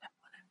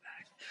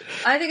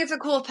it's a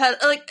cool pedal.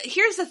 Like,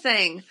 here's the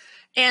thing,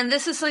 and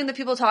this is something that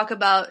people talk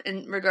about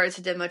in regards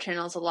to demo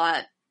channels a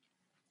lot,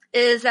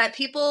 is that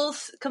people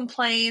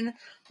complain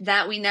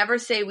that we never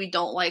say we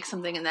don't like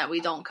something and that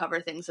we don't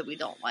cover things that we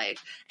don't like.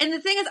 And the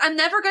thing is, I'm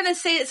never going to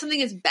say that something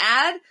is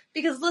bad,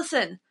 because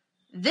listen,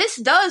 this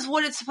does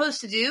what it's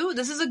supposed to do.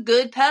 This is a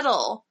good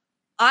pedal.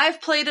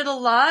 I've played it a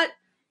lot.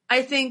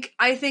 I think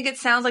it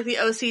sounds like the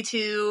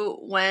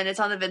OC2 when it's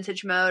on the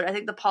vintage mode. I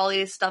think the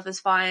poly stuff is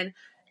fine.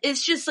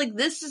 It's just like,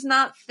 this does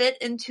not fit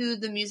into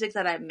the music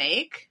that I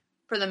make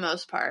for the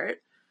most part.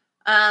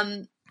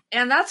 And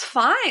that's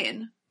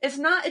fine.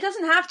 It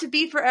doesn't have to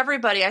be for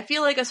everybody. I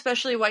feel like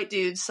especially white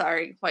dudes, throw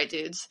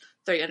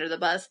you under the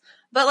bus,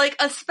 but like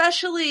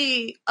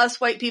especially us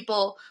white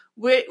people,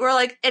 we're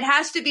like, it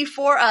has to be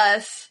for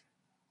us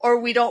or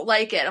we don't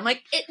like it. I'm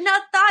like,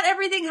 not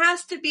everything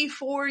has to be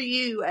for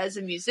you as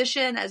a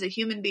musician, as a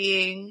human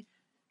being.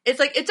 It's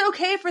like, it's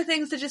okay for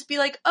things to just be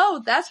like,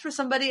 oh, that's for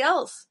somebody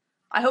else.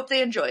 I hope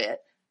they enjoy it.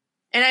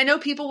 And I know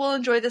people will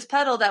enjoy this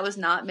pedal that was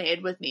not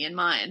made with me in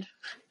mind.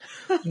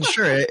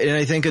 Sure. And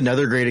I think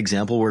another great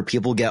example where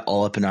people get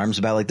all up in arms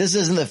about like, this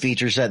isn't the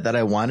feature set that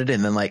I wanted.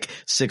 And then like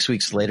 6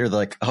 weeks later, they're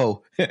like,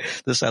 oh,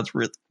 this sounds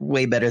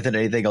way better than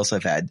anything else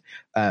I've had.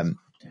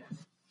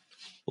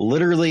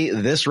 Literally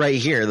this right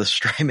here, the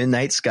Strymon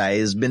Night Sky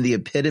has been the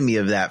epitome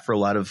of that for a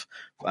lot of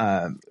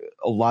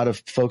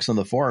folks on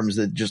the forums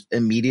that just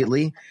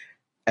immediately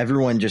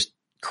everyone just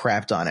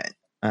crapped on it.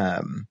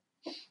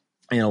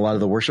 In a lot of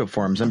the worship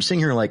forums, I'm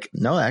sitting here like,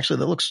 no, actually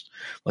that looks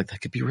like that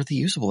could be really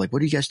usable. Like,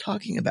 what are you guys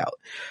talking about?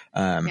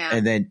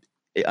 And then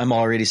I'm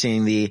already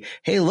seeing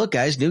hey, look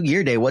guys, new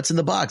gear day. What's in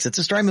the box? It's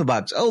a Strymon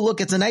box. Oh, look,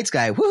 it's a Night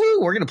Sky.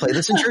 Woohoo. We're going to play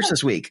this in church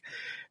this week.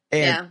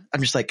 And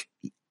I'm just like,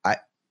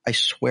 I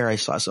swear I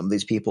saw some of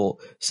these people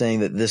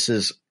saying that this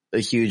is a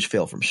huge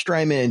fail from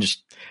Strymon. And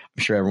just,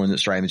 I'm sure everyone at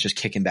Strymon is just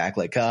kicking back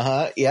like,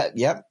 yeah,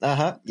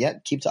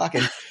 keep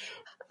talking.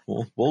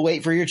 We'll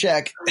wait for your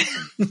check.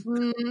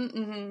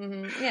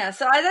 Yeah,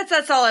 so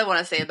that's all I want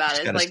to say about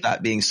it. Gotta like,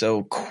 stop being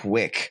so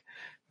quick.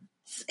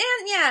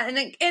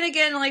 And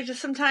again, like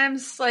just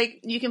sometimes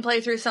like you can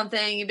play through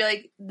something, you'd be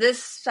like,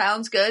 this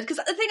sounds good. Because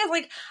the thing is,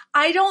 like,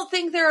 I don't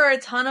think there are a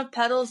ton of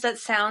pedals that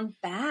sound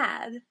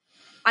bad.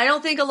 I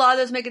don't think a lot of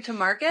those make it to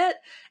market,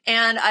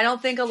 and I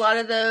don't think a lot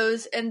of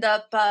those end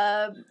up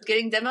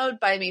getting demoed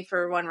by me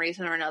for one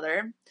reason or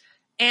another.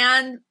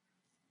 And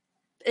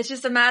it's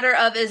just a matter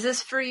of, is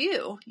this for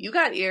you? You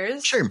got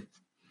ears. Sure.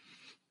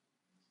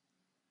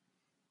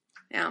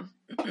 Yeah.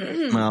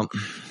 Well,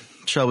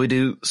 shall we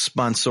do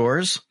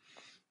sponsors?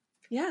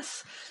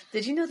 Yes.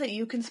 Did you know that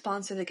you can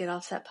sponsor the Get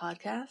Offset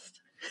podcast?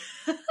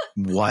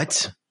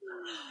 What?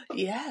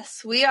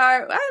 Yes, we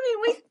are. I mean,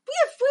 we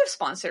have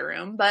sponsor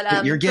room,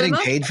 but you're getting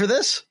paid for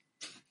this?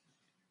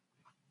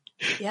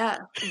 Yeah.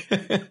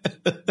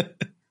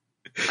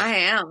 I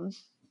am.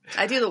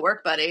 I do the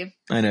work, buddy.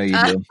 I know you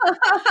do.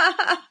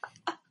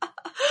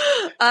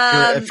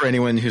 For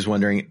anyone who's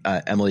wondering,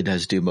 Emily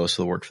does do most of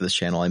the work for this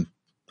channel. I'm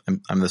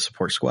the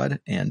support squad,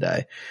 and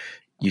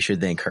you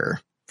should thank her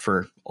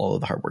for all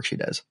of the hard work she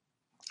does.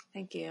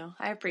 Thank you.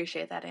 I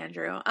appreciate that,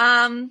 Andrew.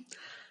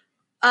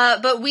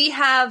 But we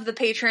have the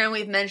Patreon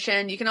we've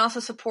mentioned. You can also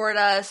support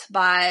us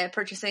by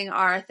purchasing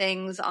our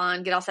things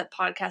on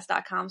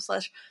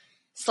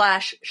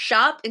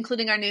getallsetpodcast.com/shop,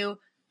 including our new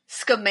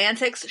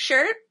Schematics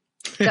shirt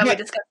that we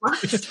discussed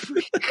last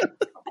week.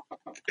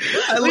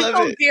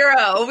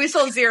 We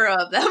sold 0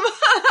 of them.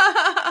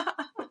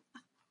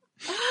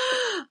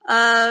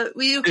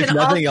 You can, if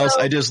nothing else,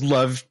 I just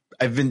love,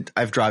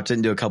 I've dropped it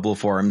into a couple of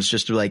forums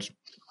just to like,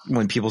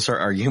 when people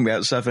start arguing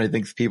about stuff, and I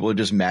think people are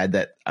just mad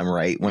that I'm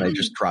right when I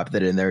just drop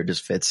that in there, it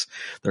just fits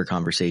their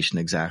conversation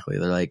exactly.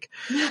 They're like,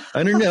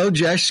 I don't know,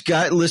 Josh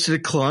Scott listed a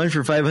clone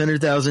for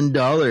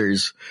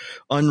 $500,000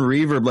 on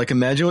Reverb. Like,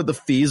 imagine what the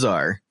fees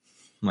are.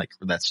 I'm like,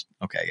 that's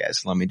okay,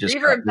 guys. Let me just.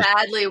 Reverb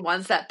badly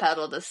wants that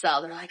pedal to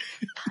sell. They're like,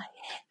 buy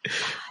it.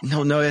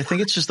 No, I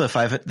think it's just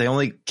they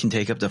only can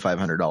take up to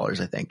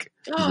 $500. I think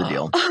is the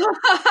deal.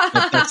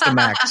 That's the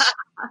max.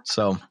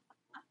 So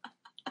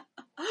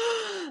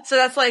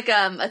that's like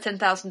a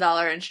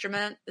 $10,000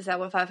 instrument. Is that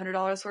what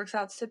 $500 works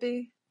out to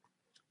be?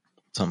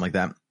 Something like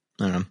that.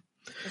 I don't know.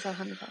 Is that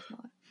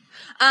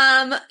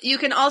 $100,000? You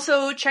can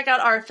also check out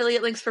our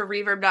affiliate links for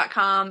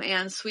Reverb.com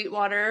and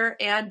Sweetwater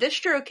and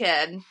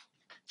DistroKid.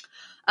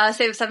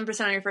 Save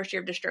 7% on your first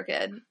year of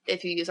DistroKid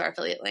if you use our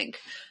affiliate link.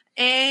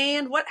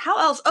 And how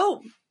else?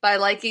 Oh, by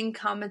liking,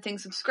 commenting,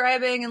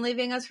 subscribing, and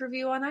leaving us a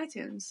review on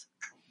iTunes.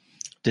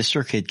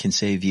 DistroKid can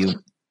save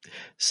you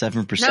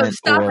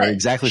 7% or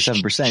exactly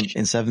 7%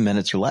 in 7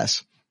 minutes or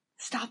less.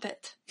 Stop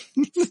it.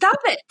 Stop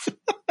it.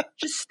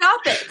 Just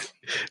stop it.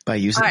 By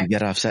using the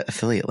Get Offset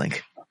affiliate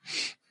link.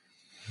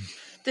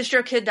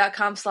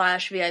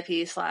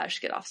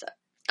 distrokid.com/VIP/GetOffset.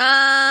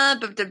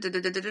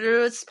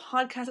 This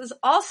podcast is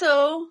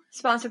also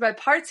sponsored by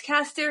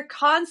Partscaster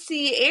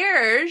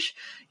Concierge.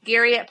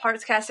 Gary at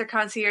Partscaster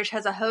Concierge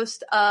has a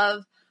host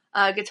of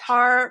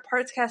guitar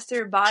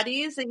Partscaster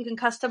bodies that you can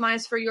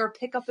customize for your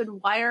pickup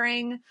and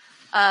wiring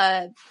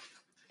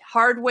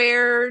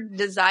hardware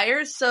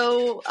desires.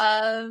 So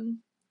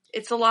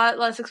it's a lot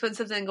less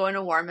expensive than going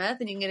to Warmouth,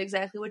 and you can get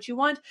exactly what you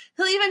want.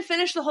 He'll even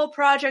finish the whole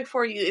project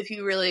for you if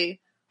you really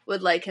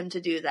would like him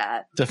to do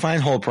that. Define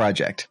whole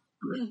project.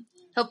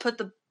 He'll put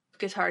the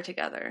guitar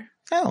together.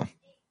 Oh,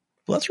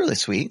 well, that's really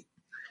sweet.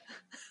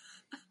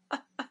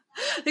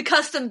 The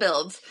custom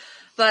builds.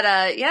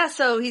 But yeah,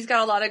 so he's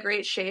got a lot of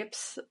great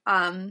shapes.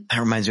 That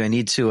reminds me, I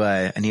need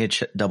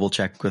to double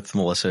check with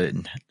Melissa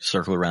and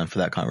circle around for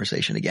that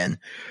conversation again.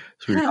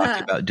 So we were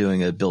talking about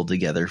doing a build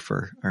together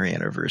for our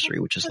anniversary,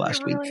 which is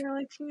last week.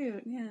 Really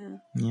cute, yeah.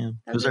 Yeah,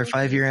 it was our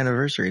 5-year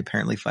anniversary.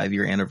 Apparently,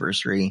 5-year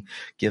anniversary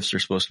gifts are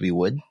supposed to be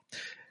wood.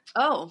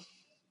 Oh.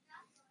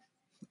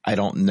 I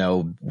don't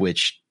know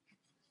which.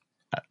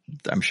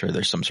 I'm sure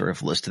there's some sort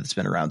of list that's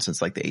been around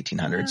since like the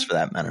 1800s for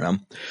that. I don't know.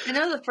 I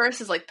know the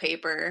first is like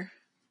paper,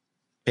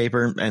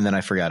 and then I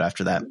forgot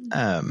after that.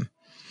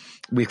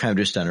 We've kind of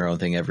just done our own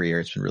thing every year.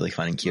 It's been really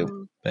fun and cute,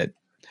 but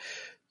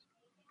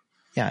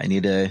yeah, I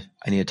need to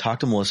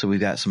talk to Melissa. We've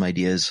got some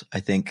ideas. I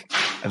think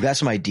I've got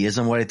some ideas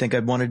on what I think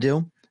I'd want to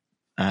do.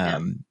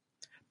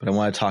 But I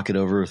want to talk it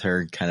over with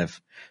her, kind of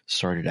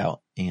sort it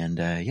out. And,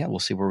 we'll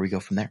see where we go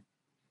from there.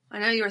 I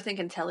know you were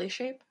thinking telly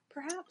shape,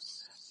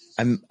 perhaps.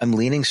 I'm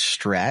leaning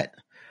Strat.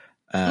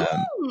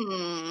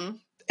 And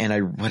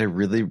what I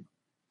really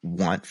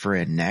want for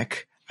a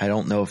neck, I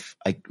don't know if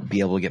I'd be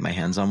able to get my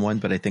hands on one,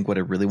 but I think what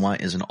I really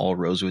want is an all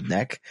rosewood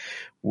neck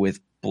with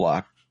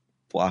block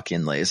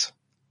inlays.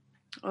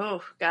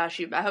 Oh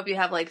gosh, I hope you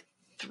have like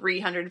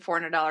 $300,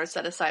 $400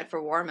 set aside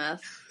for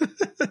Warmouth.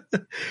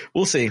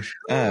 We'll see.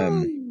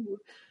 Phew,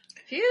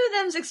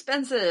 them's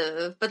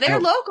expensive, but they're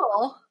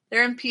local.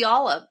 They're in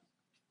Puyallup.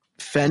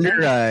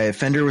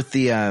 Fender with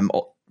the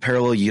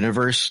Parallel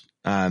Universe,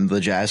 the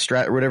Jazz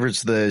Strat or whatever.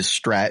 It's the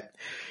Strat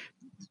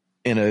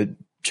in a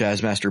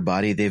Jazzmaster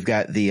body. They've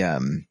got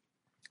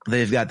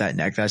that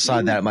neck. I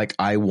saw that. I'm like,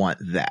 I want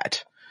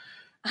that.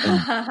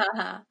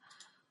 I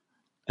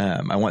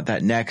want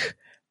that neck.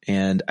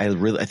 And I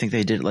think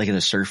they did it like in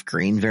a surf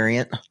green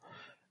variant.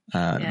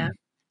 I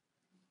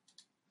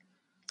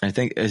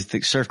think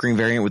surf green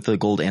variant with the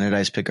gold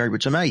anodized pickguard,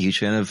 which I'm not a huge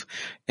fan of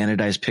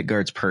anodized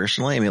pickguards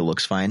personally. I mean, it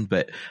looks fine,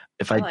 but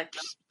if I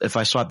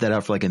swap that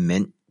out for like a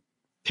mint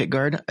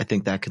pickguard, I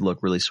think that could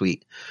look really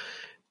sweet.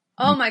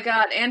 Oh my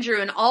God,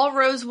 Andrew, an all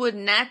rosewood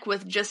neck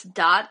with just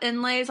dot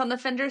inlays on the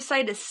Fender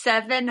site is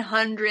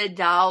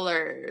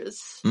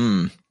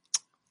 $700.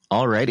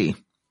 Alrighty.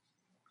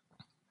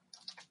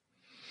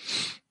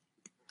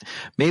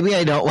 Maybe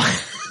I don't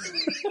want.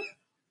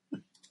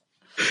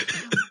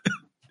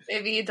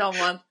 Maybe you don't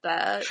want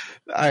that.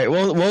 All right.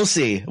 Well, we'll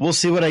see. We'll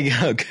see what I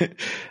go.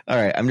 All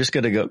right. I'm just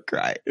going to go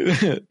cry.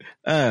 Just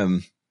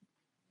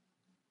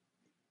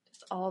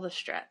all the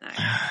Strat neck.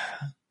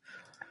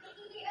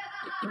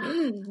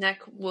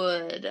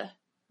 Neckwood.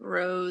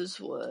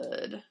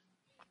 Rosewood.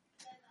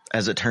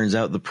 As it turns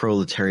out, the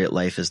proletariat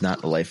life is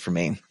not the life for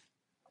me.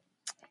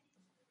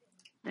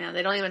 Man,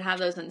 they don't even have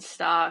those in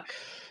stock.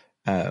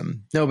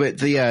 No, but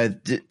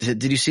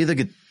did you see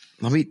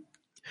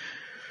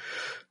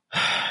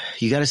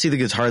you got to see the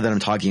guitar that I'm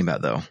talking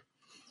about though.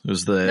 It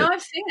was No,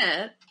 I've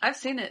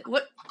seen it.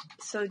 What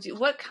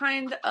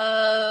kind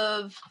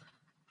of,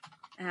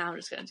 I'm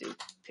just going to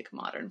pick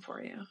modern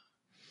for you.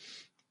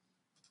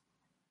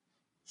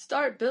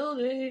 Start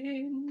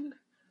building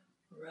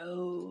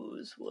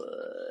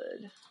rosewood.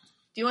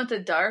 Do you want the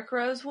dark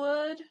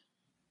rosewood?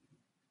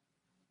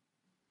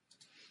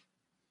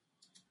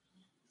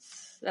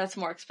 That's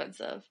more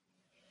expensive.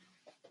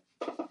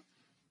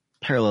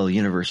 Parallel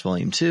Universe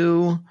Volume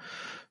 2.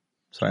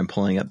 So I'm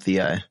pulling up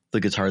the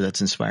guitar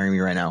that's inspiring me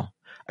right now.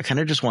 I kind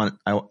of want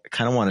a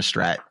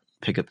Strat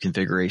pickup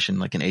configuration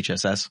like an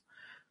HSS.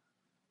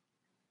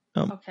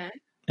 Okay.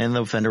 And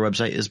the Fender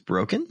website is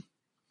broken?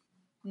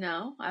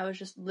 No, I was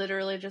just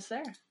literally just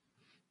there.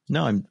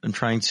 No, I'm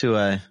trying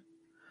to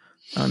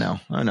oh no,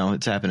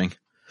 it's happening.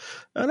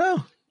 Oh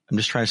no. I'm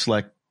just trying to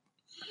select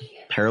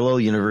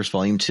Parallel Universe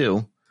Volume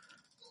 2.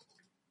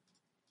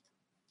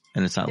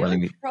 And it's not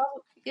letting me.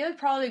 It would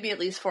probably be at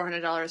least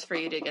 $400 for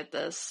you to get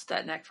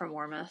that neck from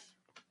Warmouth.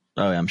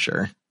 Oh, yeah, I'm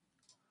sure.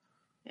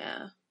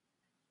 Yeah.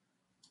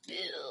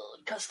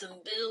 Custom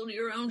build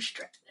your own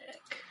Strat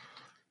neck.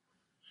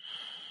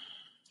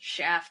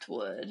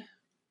 Shaftwood.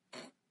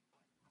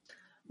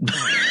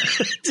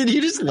 Did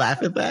you just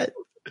laugh at that?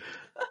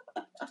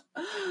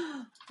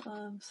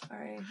 I'm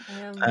sorry.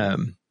 I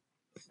am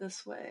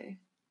this way.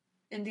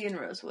 Indian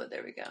rosewood.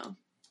 There we go.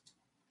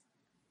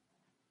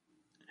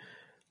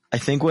 I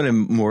think what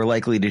I'm more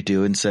likely to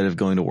do instead of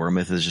going to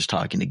Warmouth is just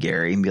talking to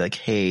Gary and be like,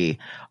 hey,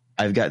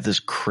 I've got this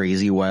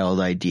crazy wild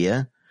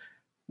idea.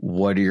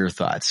 What are your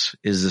thoughts?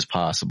 Is this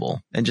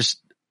possible? And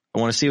I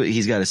want to see what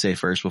he's got to say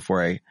first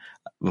before I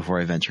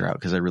venture out,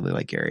 because I really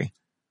like Gary.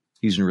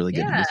 He's been really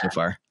good at this so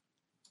far.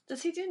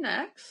 Does he do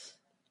necks?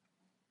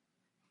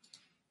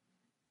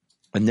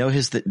 I know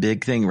his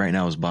big thing right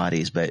now is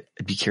bodies, but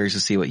I'd be curious to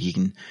see what he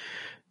can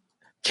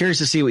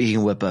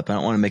whip up. I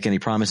don't want to make any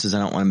promises. I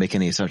don't want to make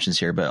any assumptions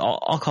here, but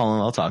I'll call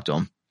him. I'll talk to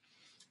him.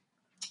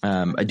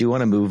 I do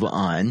want to move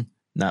on,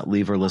 not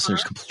leave our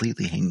listeners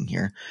completely hanging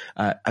here.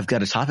 I've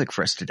got a topic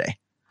for us today.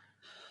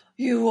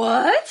 You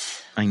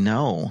what? I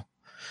know.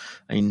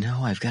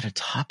 I've got a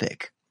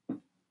topic.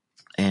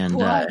 And,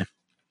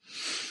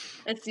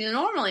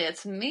 normally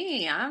it's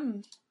me. I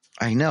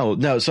know.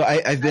 No. So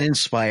I've been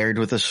inspired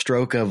with a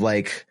stroke of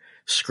like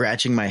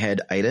scratching my head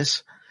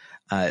itis.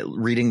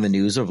 Reading the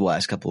news over the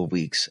last couple of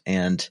weeks,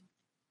 and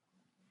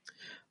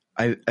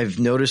I've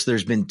noticed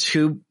there's been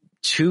two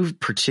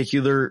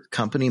particular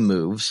company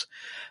moves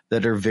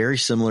that are very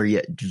similar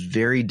yet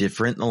very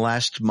different in the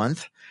last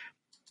month.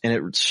 And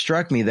it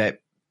struck me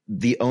that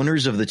the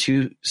owners of the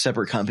two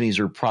separate companies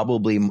are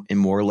probably in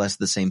more or less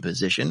the same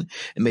position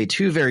and made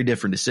two very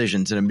different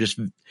decisions. And I'm just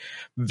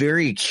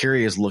very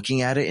curious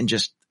looking at it, and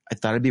I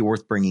thought it'd be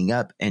worth bringing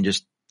up and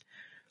just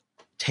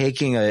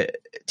taking a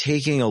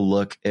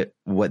look at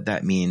what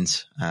that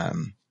means,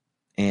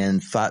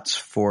 and thoughts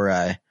for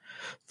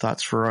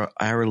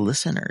our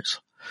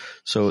listeners.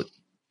 So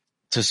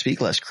to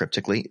speak less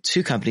cryptically,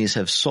 2 companies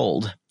have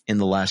sold in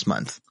the last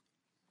month.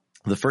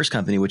 The first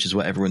company, which is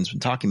what everyone's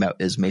been talking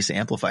about, is Mesa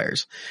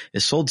Amplifiers.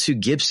 Is sold to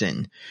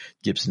Gibson.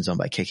 Gibson's owned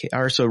by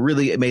KKR. So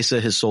really, Mesa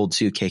has sold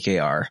to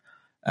KKR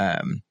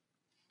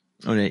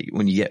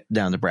when you get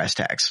down to brass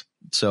tacks.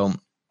 So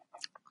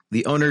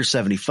the owner's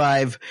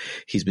 75.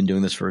 He's been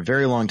doing this for a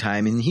very long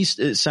time. And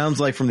it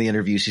sounds like from the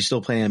interviews, he's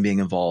still planning on being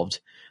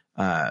involved.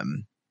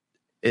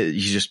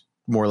 He's just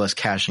more or less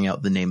cashing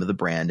out the name of the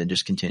brand and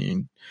just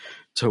continuing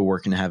to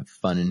work and have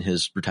fun in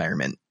his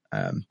retirement.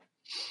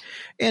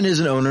 And as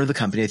an owner of the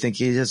company, I think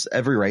he has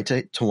every right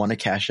to want to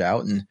cash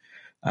out and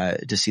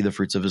to see the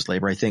fruits of his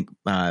labor. I think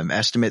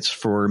estimates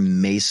for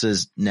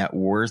Mesa's net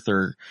worth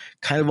are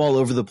kind of all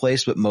over the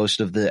place, but most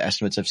of the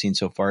estimates I've seen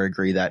so far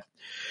agree that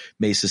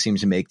Mesa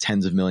seems to make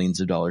tens of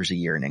millions of dollars a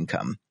year in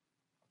income,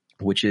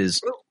 which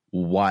is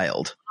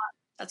wild.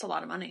 That's a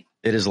lot of money.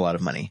 It is a lot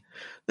of money.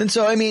 And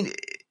so, I mean,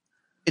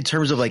 in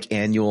terms of like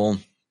annual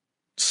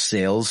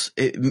sales,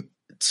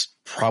 it's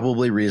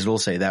probably reasonable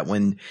to say that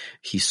when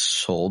he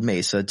sold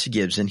Mesa to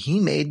Gibson, he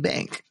made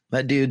bank.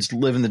 That dude's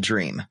living the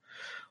dream.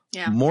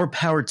 Yeah. More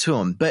power to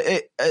him. But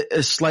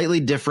a slightly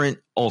different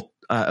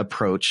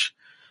approach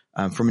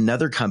from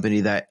another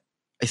company that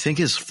I think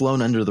has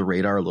flown under the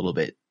radar a little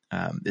bit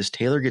is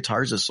Taylor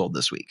Guitars has sold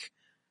this week.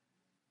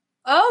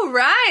 Oh,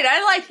 right.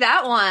 I like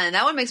that one.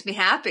 That one makes me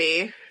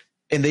happy.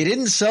 And they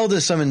didn't sell to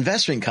some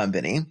investment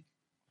company.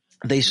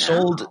 They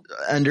sold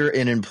under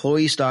an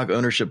employee stock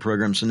ownership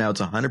program. So now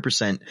it's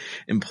 100%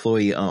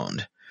 employee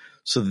owned.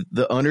 So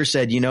the owner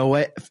said, you know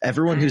what,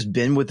 everyone who's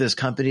been with this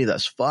company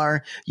thus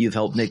far, you've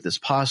helped make this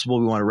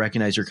possible. We want to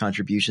recognize your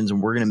contributions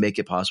and we're going to make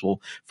it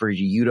possible for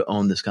you to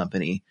own this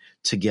company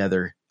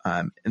together.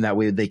 And that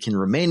way they can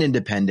remain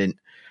independent.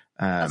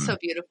 That's so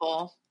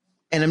beautiful.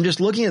 And I'm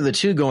just looking at the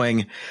two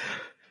going,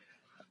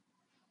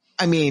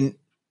 I mean,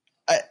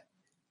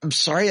 I'm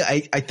sorry.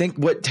 I think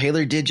what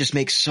Taylor did just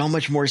makes so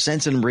much more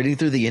sense. And I'm reading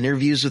through the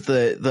interviews with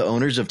the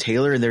owners of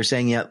Taylor, and they're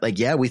saying,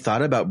 yeah, we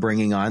thought about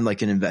bringing on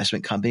like an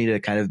investment company to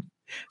kind of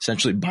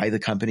essentially buy the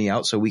company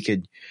out so we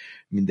could,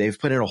 I mean, they've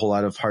put in a whole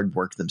lot of hard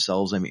work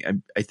themselves. I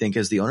mean, I think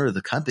as the owner of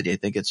the company, I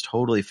think it's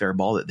totally fair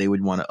ball that they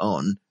would want to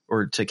own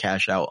or to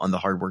cash out on the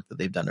hard work that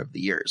they've done over the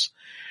years.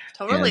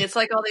 Totally. And it's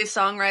like all these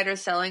songwriters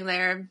selling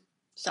their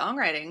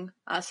songwriting,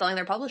 selling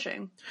their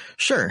publishing.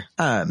 Sure.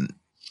 I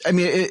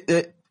mean,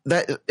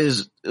 that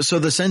is so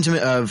the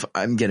sentiment of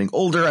I'm getting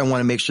older. I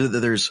want to make sure that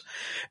there's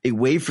a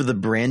way for the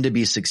brand to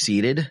be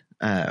succeeded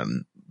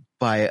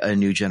by a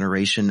new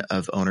generation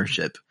of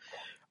ownership.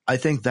 I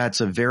think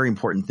that's a very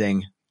important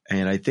thing.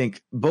 And I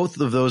think both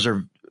of those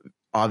are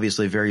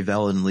obviously very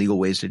valid and legal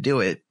ways to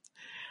do it.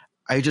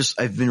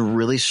 I've been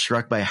really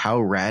struck by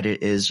how rad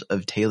it is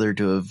of Taylor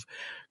to have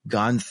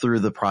gone through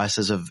the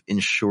process of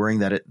ensuring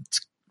that it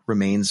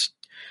remains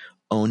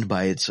owned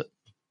by its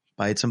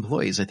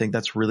employees. I think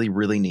that's really,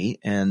 really neat.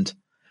 And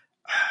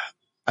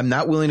I'm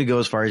not willing to go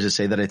as far as to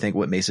say that I think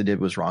what Mesa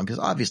did was wrong, because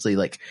obviously,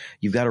 like,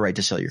 you've got a right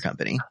to sell your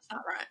company. That's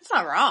not right. It's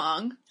not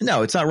wrong.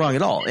 No, it's not wrong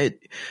at all.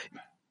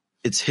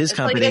 It's his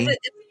company. Like,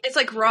 it's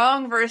like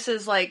wrong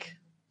versus like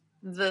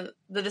the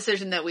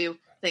decision that we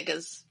think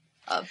is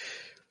a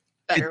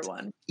better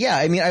one. Yeah,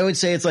 I mean, I would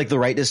say it's like the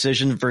right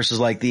decision versus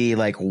like the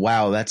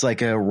wow, that's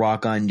like a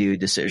rock on dude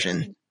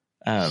decision.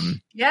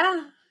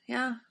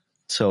 Yeah.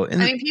 So, I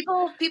mean,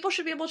 people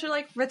should be able to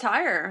like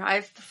retire.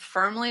 I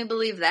firmly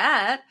believe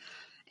that,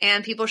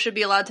 and people should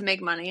be allowed to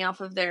make money off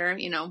of their,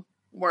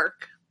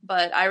 work.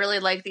 But I really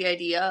like the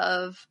idea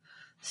of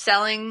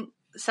selling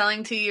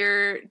to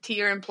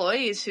your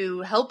employees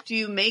who helped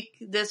you make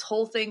this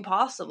whole thing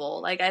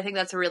possible. Like, I think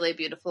that's a really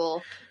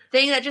beautiful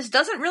thing that just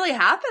doesn't really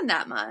happen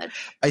that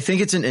much. I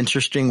think it's an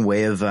interesting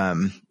way of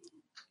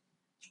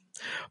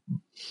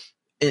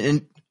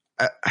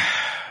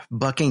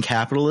bucking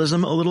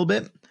capitalism a little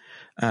bit.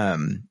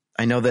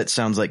 I know that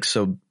sounds like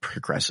so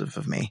progressive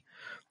of me.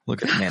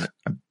 Look at man,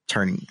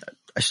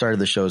 I started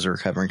the show as a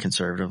recovering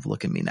conservative.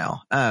 Look at me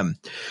now.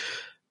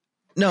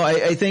 No,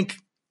 I think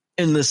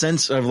in the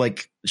sense of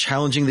like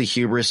challenging the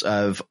hubris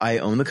of I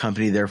own the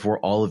company, therefore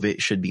all of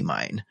it should be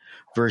mine,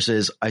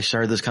 versus I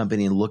started this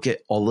company and look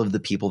at all of the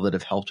people that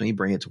have helped me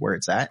bring it to where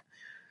it's at.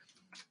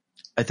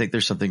 I think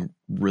there's something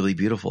really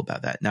beautiful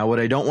about that. Now, what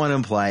I don't want to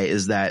imply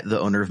is that the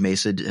owner of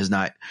Mesa has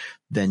not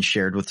then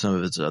shared with some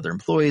of its other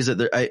employees.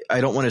 That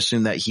I don't want to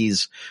assume that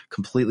he's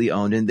completely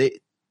owned and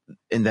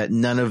that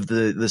none of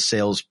the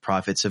sales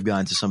profits have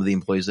gone to some of the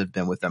employees that have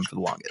been with them for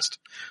the longest.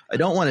 I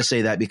don't want to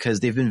say that because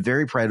they've been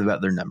very private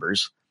about their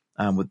numbers.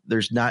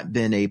 There's not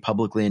been a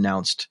publicly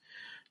announced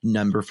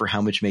number for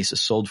how much Mesa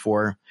sold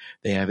for.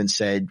 They haven't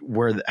said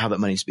how that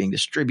money's being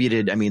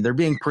distributed. I mean, they're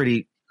being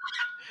pretty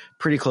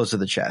close to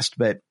the chest,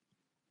 but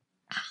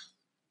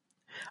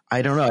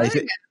I don't know. I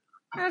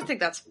think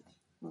that's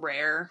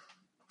rare.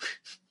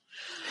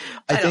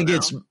 I think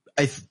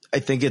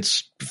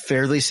it's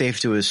fairly safe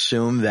to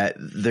assume that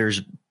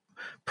there's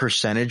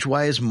percentage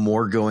wise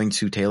more going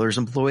to Taylor's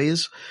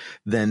employees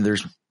than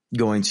there's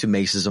going to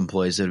Mace's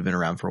employees that have been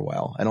around for a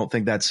while. I don't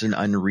think that's an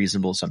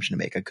unreasonable assumption to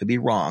make. I could be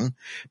wrong,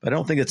 but I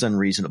don't think it's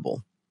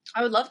unreasonable.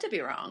 I would love to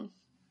be wrong.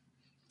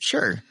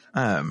 Sure.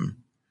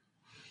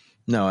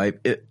 No, I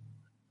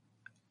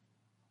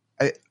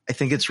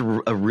think it's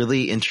a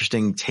really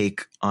interesting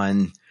take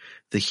on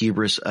the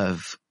hubris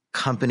of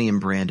company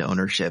and brand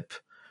ownership,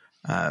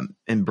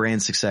 and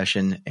brand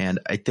succession. And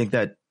I think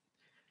that,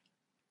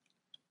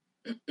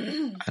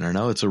 I don't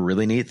know, it's a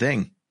really neat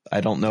thing.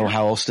 I don't know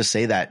how else to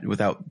say that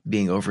without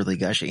being overly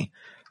gushy.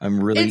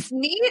 It's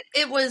neat.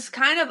 It was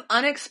kind of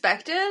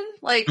unexpected.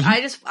 Like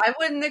I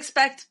wouldn't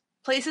expect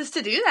places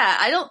to do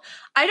that.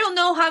 I don't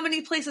know how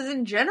many places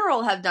in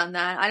general have done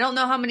that. I don't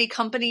know how many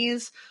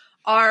companies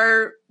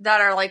are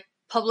like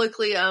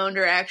publicly owned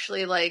or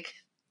actually like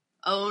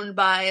owned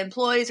by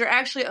employees or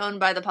actually owned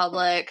by the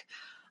public.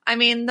 I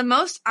mean, the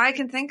most I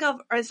can think of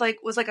was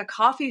like a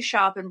coffee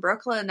shop in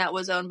Brooklyn that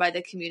was owned by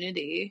the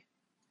community.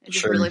 It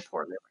just really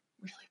poorly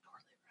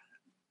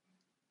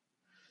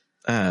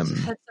run. That's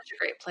such a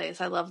great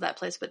place. I love that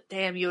place. But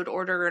damn, you would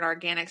order an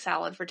organic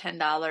salad for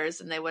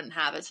 $10 and they wouldn't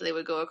have it, so they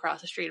would go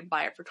across the street and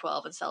buy it for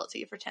 $12 and sell it to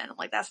you for $10. I'm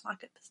like, that's not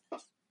good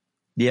business.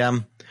 Yeah.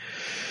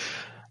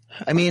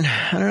 I mean,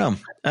 I don't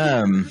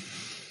know.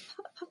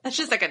 That's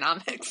just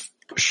economics.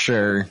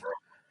 Sure.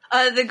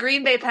 The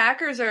Green Bay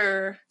Packers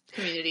are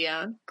community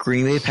owned.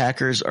 Green Bay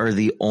Packers are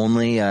the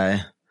only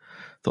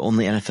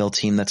NFL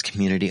team that's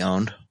community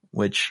owned,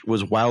 which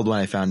was wild when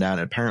I found out.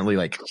 Apparently,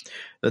 like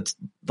that's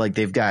like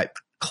they've got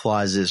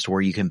clauses to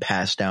where you can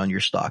pass down your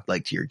stock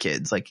like to your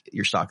kids, like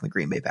your stock in the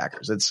Green Bay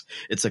Packers.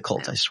 It's a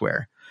cult, I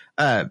swear.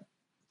 But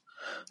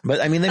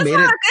I mean, it's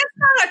not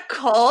a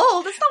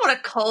cult. That's not what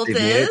a cult is.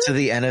 They made it to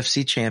the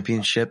NFC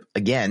Championship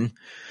again.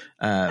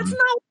 That's not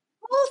what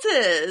a cult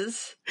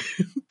is.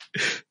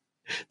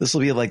 This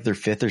will be like their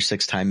 5th or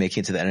 6th time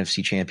making it to the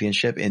NFC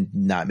Championship and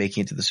not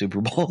making it to the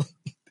Super Bowl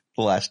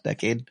the last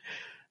decade.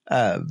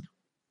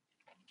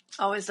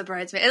 Always the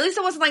bridesmaid. At least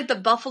it wasn't like the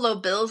Buffalo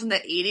Bills in the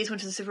 80s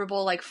went to the Super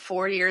Bowl like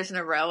 4 years in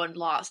a row and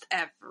lost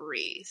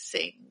every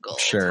single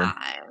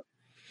time.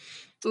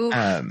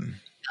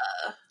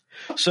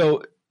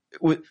 So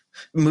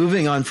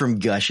moving on from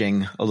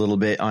gushing a little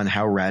bit on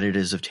how rad it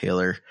is of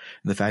Taylor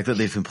and the fact that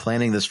they've been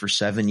planning this for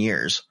 7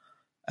 years.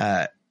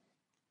 I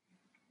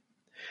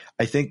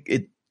think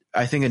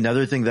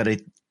another thing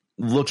that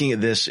looking at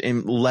this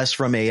in less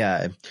from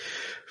a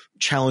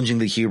challenging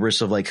the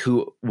hubris of like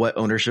what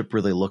ownership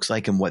really looks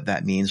like and what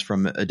that means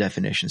from a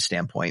definition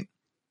standpoint.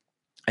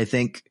 I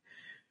think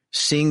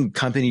seeing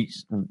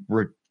companies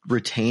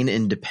retain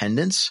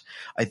independence,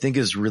 I think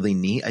is really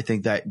neat. I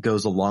think that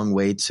goes a long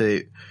way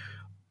to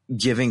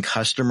giving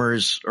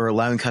customers or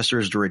allowing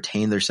customers to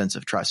retain their sense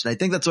of trust. And I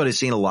think that's what I've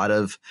seen a lot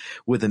of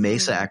with the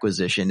Mesa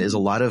acquisition is a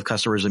lot of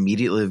customers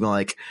immediately going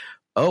like,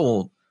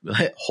 oh,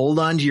 well, hold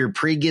on to your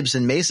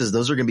pre-Gibson Mesas.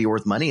 Those are going to be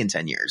worth money in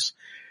 10 years.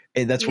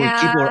 And that's where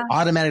people are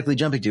automatically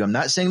jumping to. I'm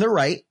not saying they're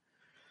right,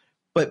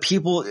 but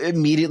people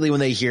immediately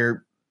when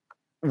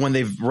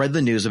they've read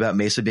the news about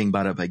Mesa being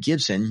bought up by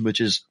Gibson,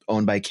 which is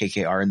owned by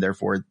KKR and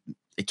therefore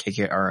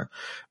KKR,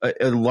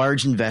 a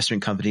large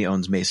investment company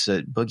owns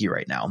Mesa Boogie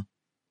right now.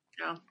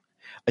 Yeah.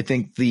 I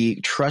think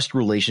the trust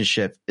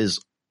relationship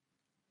is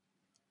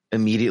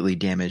immediately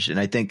damaged. And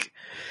I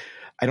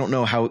don't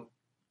know how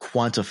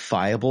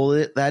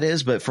quantifiable that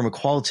is, but from a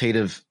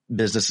qualitative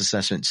business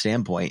assessment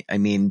standpoint, I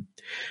mean,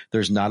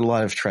 there's not a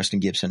lot of trust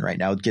in Gibson right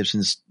now.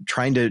 Gibson's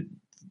trying to,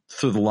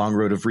 through the long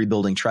road of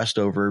rebuilding trust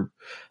over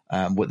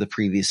what the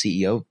previous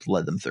CEO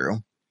led them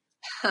through.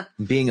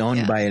 Being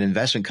owned by an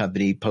investment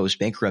company post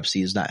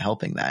bankruptcy is not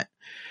helping that.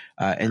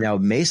 And now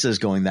Mesa is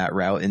going that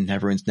route and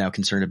everyone's now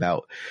concerned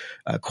about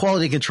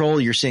quality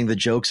control. You're seeing the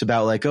jokes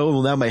about like, oh,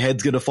 well, now my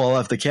head's going to fall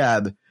off the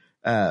cab.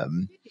 I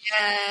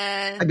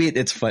mean,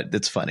 it's fun.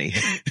 It's funny.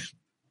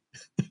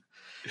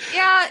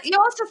 Yeah. You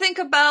also think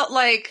about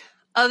like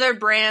other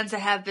brands that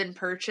have been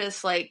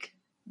purchased like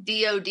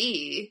DOD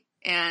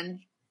and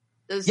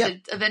those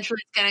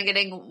eventually kind of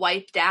getting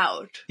wiped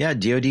out. Yeah.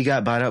 DOD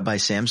got bought out by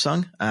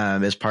Samsung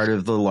as part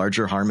of the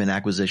larger Harman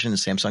acquisition. And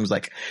Samsung's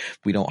like,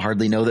 we don't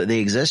hardly know that they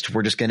exist.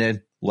 We're just going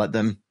to let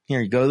them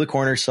here, go to the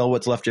corner, sell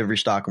what's left of your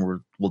stock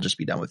and we'll just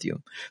be done with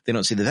you. They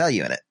don't see the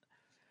value in it.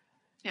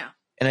 Yeah.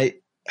 And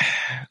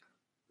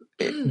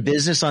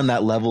business on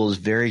that level is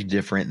very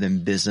different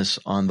than business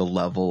on the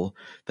level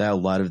that a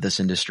lot of this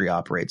industry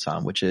operates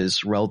on, which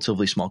is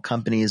relatively small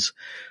companies.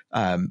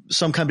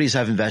 Some companies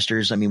have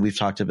investors. I mean, we've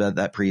talked about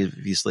that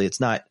previously. It's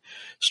not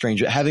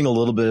strange. Having a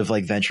little bit of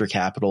like venture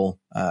capital,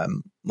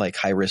 like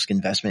high risk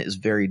investment is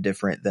very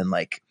different than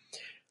like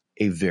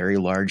a very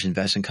large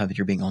investment company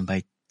you're being owned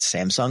by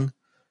Samsung.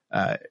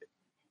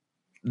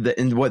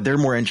 And what they're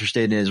more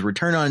interested in is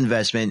return on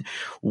investment.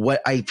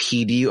 What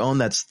IP do you own?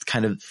 That's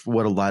kind of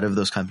what a lot of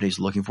those companies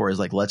are looking for is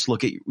like, let's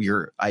look at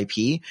your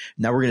IP.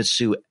 Now we're going to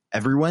sue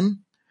everyone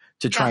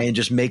to try and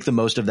just make the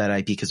most of that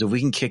IP. Because if we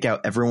can kick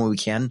out everyone we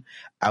can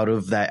out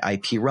of that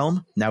IP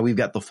realm, now we've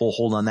got the full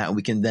hold on that and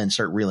we can then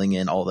start reeling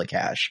in all the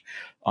cash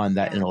on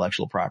that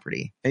intellectual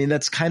property. I mean,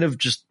 that's kind of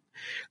just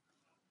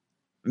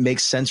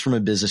makes sense from a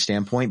business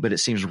standpoint, but it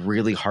seems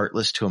really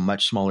heartless to a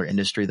much smaller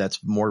industry that's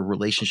more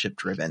relationship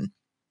driven.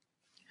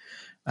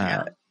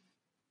 Yeah.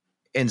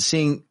 And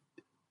seeing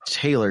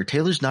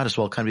Taylor's not a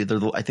small company.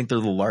 I think they're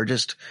the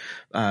largest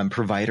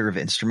provider of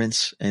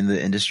instruments in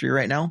the industry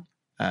right now.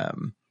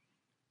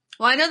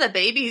 Well, I know that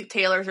baby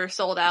Taylors are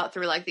sold out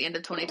through like the end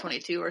of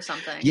 2022 or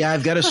something. Yeah,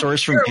 I've got a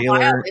source from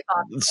Taylor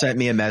sent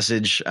me a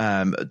message.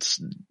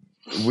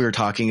 We were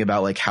talking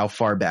about like how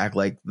far back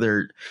like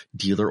their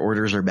dealer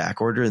orders are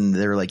back ordered, and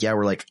they're like, yeah,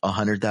 we're like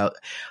 100,000.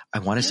 I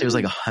want to say it was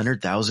like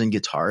 100,000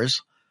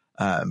 guitars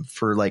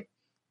for like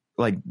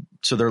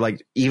so they're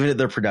like, even at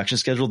their production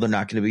schedule, they're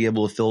not going to be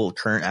able to fill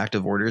current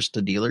active orders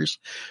to dealers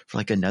for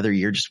like another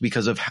year, just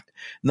because of,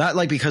 not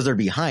like because they're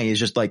behind. It's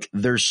just like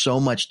there's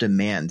so much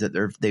demand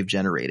that they've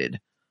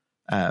generated.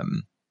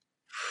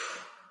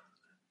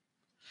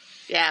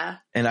 Yeah.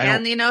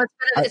 And you know,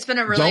 it's been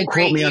a really don't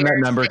quote me on that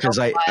number, because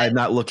I'm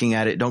not looking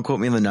at it. Don't quote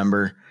me on the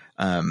number.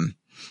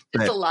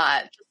 It's a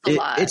lot.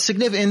 It's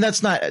significant. And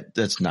that's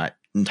not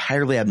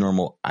entirely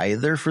abnormal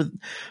either for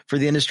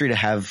the industry to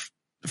have,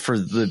 for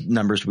the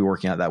numbers to be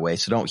working out that way.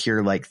 So don't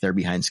hear like they're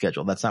behind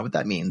schedule. That's not what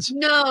that means.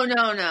 No.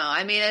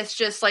 I mean, it's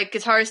just like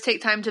guitars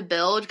take time to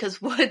build because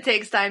wood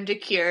takes time to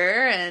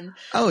cure. And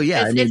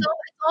it's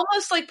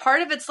almost like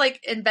part of it's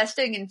like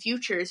investing in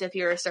futures if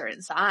you're a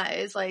certain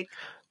size. Like,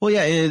 well,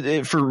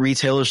 yeah, for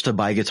retailers to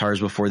buy guitars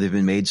before they've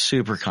been made,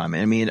 super common.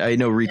 I mean, I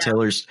know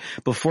retailers,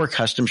 before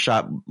custom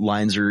shop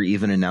lines are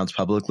even announced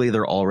publicly,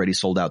 they're already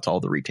sold out to all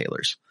the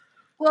retailers.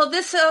 Well,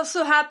 this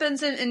also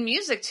happens in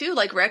music too,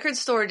 like record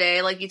store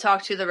day. Like you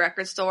talk to the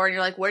record store and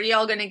you're like, what are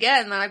y'all going to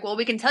get? And they're like, well,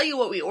 we can tell you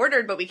what we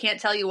ordered, but we can't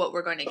tell you what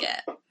we're going to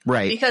get.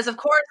 Right. Because of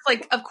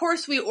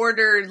course we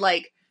ordered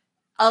like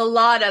a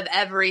lot of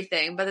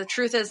everything, but the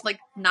truth is like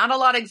not a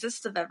lot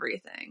exists of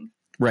everything.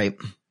 Right.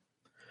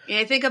 And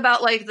I think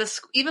about like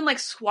even like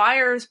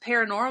Squire's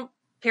paranormal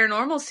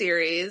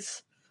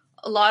series.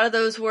 A lot of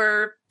those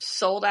were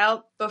sold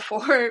out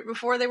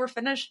before they were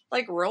finished,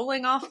 like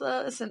rolling off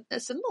the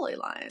assembly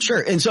line.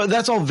 Sure. And so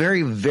that's all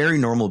very, very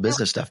normal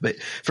business stuff. But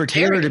for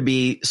Taylor to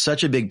be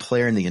such a big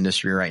player in the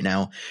industry right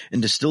now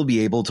and to still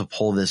be able to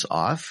pull this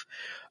off,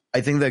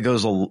 I think that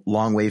goes a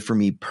long way for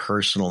me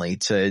personally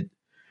to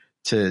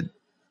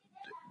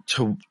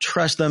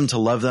trust them, to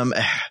love them.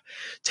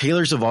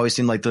 Taylors have always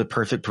seemed like the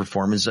perfect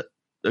performance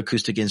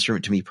acoustic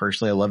instrument to me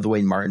personally. I love the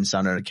way Martin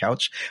sound on a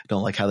couch. I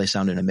don't like how they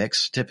sound in a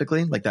mix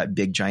typically, like that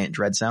big giant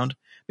dread sound.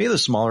 Maybe the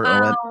smaller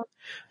OM.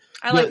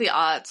 I like the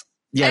Odds.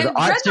 Yeah, and the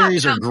Odd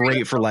series are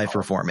great for live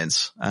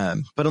performance.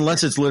 But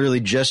unless it's literally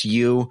just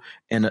you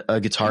and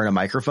a guitar and a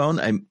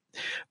microphone,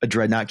 a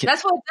Dreadnought.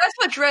 That's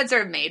what Dreads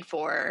are made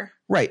for.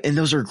 Right. And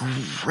those are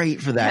great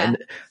for that. Yeah. And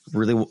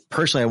really,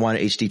 personally, I want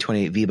an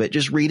HD28V, but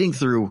just reading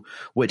through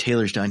what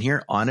Taylor's done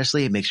here,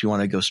 honestly, it makes me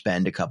want to go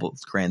spend a couple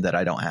of grand that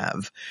I don't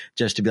have,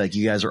 just to be like,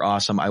 you guys are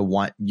awesome. I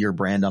want your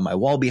brand on my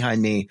wall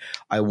behind me.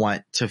 I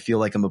want to feel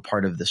like I'm a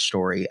part of the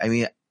story. I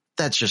mean,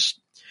 that's just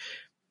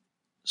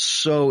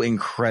so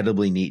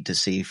incredibly neat to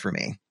see for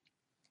me.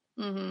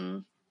 Mm-hmm.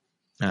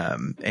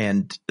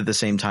 And at the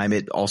same time,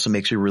 it also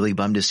makes me really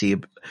bummed to see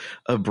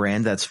a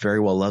brand that's very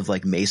well loved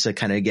like Mesa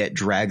kind of get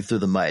dragged through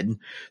the mud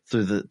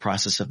through the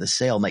process of the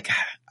sale. I'm like,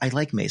 I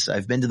like Mesa.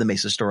 I've been to the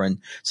Mesa store on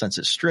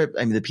Sunset Strip.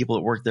 I mean, the people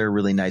that work there are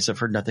really nice. I've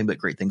heard nothing but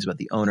great things about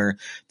the owner,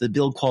 the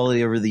build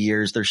quality over the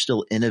years. They're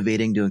still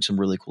innovating, doing some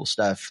really cool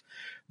stuff.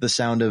 The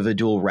sound of a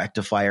dual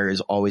rectifier is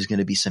always going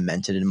to be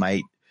cemented in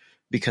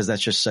because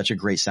that's just such a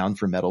great sound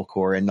for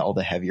metalcore and all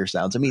the heavier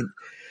sounds. I mean,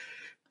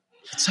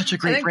 it's such a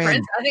great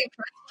brand. I think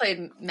Prince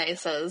played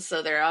Mesas,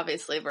 so they're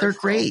obviously versatile. They're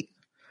great.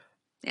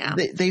 Yeah,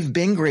 they've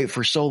been great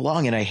for so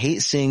long, and I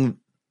hate seeing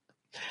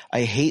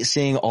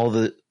seeing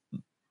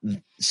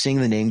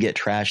the name get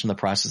trashed in the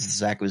process of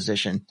this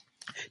acquisition.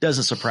 It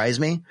doesn't surprise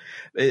me.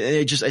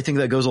 I think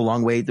that goes a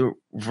long way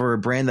for a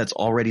brand that's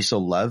already so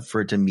loved,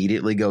 for it to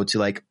immediately go to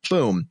like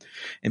boom,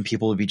 and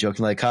people would be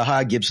joking like,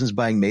 haha, Gibson's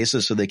buying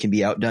Mesa so they can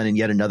be outdone in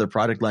yet another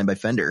product line by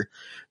Fender.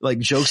 Like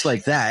jokes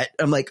like that.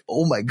 I'm like,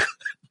 oh my God.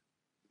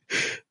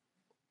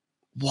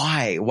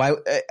 Why?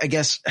 I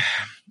guess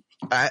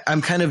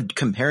I'm kind of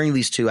comparing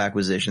these two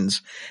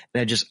acquisitions,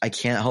 and I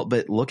can't help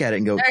but look at it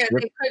and go, they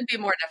couldn't be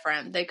more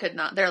different. They could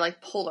not. They're like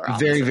polar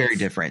opposites. Very, very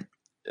different.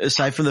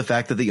 Aside from the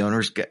fact that the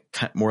owners get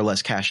more or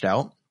less cashed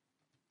out,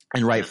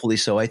 and rightfully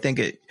so, I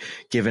think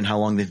given how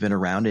long they've been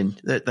around, and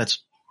that's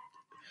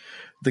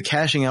the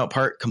cashing out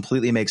part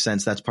completely makes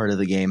sense. That's part of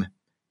the game.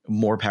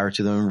 More power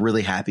to them. I'm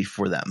really happy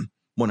for them.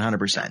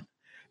 100%.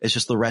 It's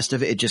just the rest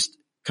of it.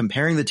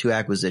 Comparing the two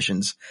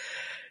acquisitions,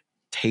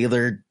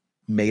 Taylor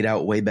made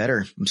out way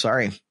better. I'm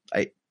sorry.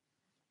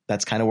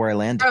 That's kind of where I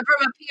land. From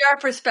a PR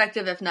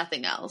perspective, if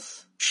nothing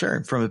else.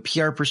 Sure. From a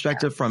PR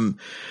perspective, from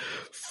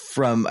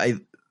a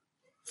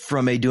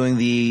doing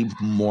the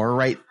more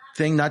right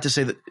thing, not to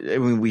say that, I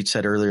mean, we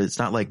said earlier, it's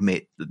not like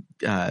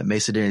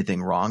Mesa did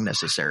anything wrong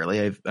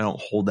necessarily. I don't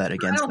hold that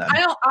against them.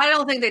 I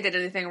don't think they did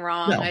anything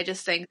wrong. No. I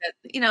just think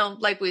that,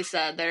 like we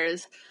said,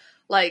 there's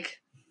like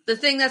the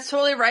thing that's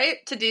totally right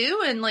to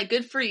do and like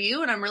good for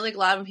you. And I'm really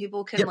glad when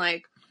people can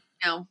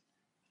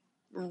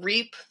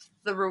reap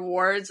the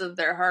rewards of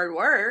their hard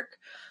work.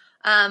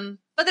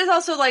 But there's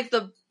also like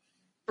the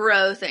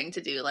bro thing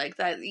to do, like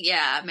that.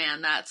 Yeah,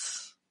 man,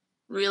 that's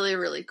really,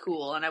 really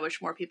cool. And I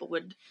wish more people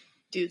would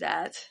do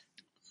that.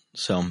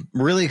 So I'm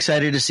really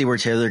excited to see where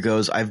Taylor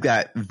goes. I've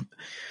got,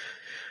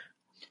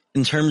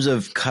 in terms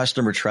of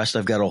customer trust,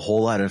 I've got a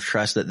whole lot of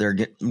trust that they're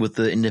with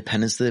the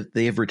independence that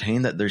they have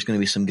retained, that there's going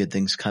to be some good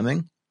things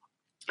coming.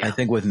 Yeah. I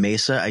think with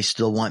Mesa, I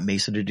still want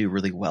Mesa to do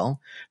really well.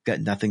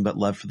 Got nothing but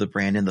love for the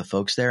brand and the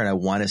folks there, and I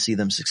want to see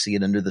them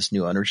succeed under this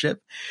new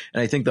ownership.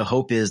 And I think the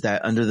hope is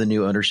that under the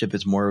new ownership,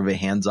 it's more of a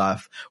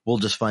hands-off, we'll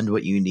just fund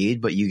what you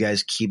need, but you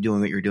guys keep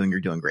doing what you're doing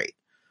great.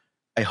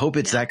 I hope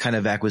it's that kind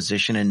of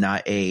acquisition and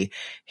not a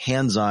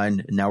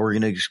hands-on, now we're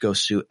going to just go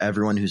sue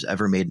everyone who's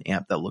ever made an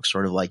amp that looks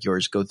sort of like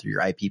yours, go through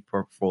your IP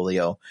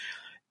portfolio.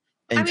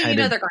 And I mean, you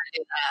know they're going to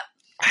do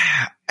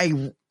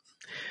that.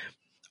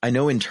 I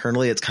know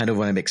internally it's kind of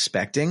what I'm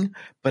expecting,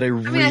 but I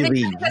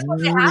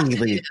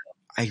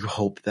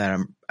hope that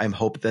I'm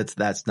hope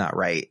that's not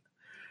right,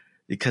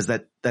 because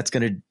that's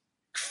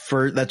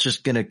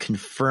just going to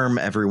confirm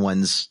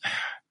everyone's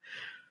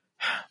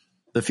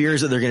the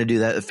fears that they're going to do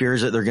that, the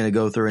fears that they're going to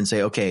go through and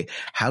say, okay,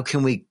 how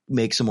can we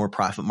make some more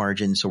profit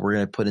margin? So we're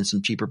going to put in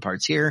some cheaper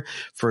parts here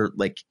for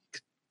like,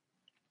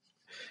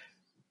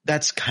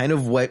 that's kind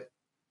of what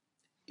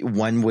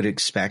one would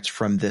expect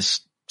from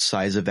this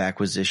size of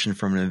acquisition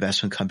from an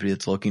investment company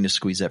that's looking to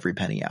squeeze every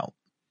penny out.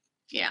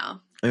 Yeah.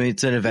 I mean,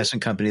 it's an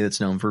investment company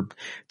that's known for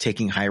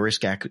taking high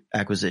risk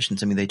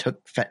acquisitions. I mean, they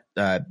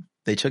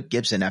took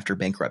Gibson after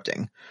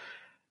bankrupting.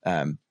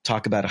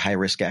 Talk about a high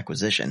risk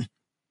acquisition.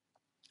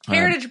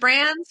 Heritage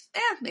brands,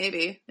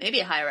 maybe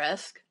a high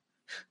risk,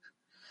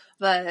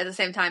 but at the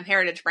same time,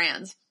 heritage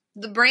brands.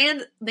 The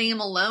brand name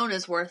alone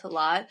is worth a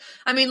lot.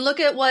 I mean, look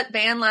at what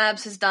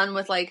BandLabs has done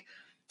with like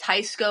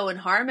Teisco and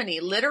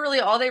Harmony. Literally,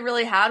 all they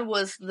really had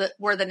were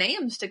the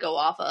names to go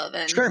off of,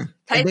 and sure.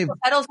 Teisco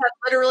pedals have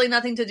literally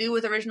nothing to do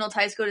with original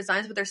Teisco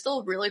designs, but they're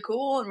still really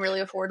cool and really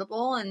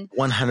affordable. And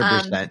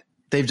 100%,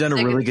 they've done a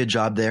really good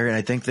job there, and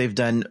I think they've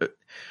done.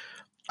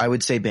 I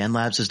would say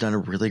BandLabs has done a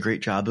really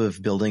great job of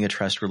building a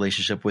trust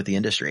relationship with the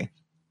industry.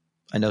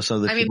 I know some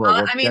of the people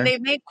that work there. They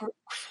make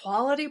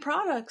quality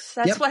products.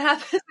 That's what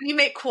happens when you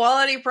make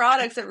quality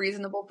products at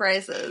reasonable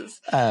prices.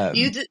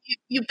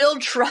 You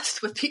build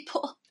trust with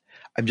people.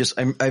 I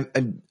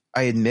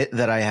admit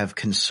that I have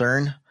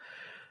concern.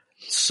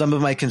 Some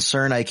of my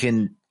concern I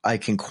can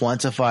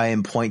quantify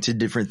and point to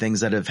different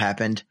things that have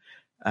happened.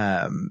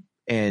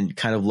 And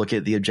kind of look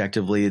at the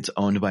objectively, it's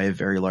owned by a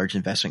very large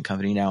investment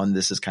company now, and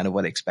this is kind of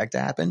what I expect to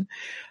happen.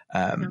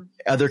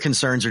 Other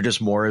concerns are just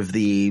more of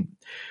the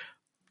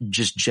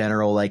just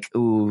general, like,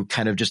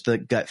 kind of just the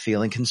gut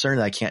feeling concern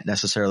that I can't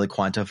necessarily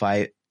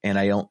quantify, and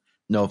I don't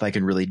know if I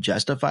can really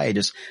justify.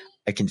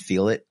 I can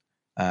feel it.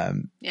 I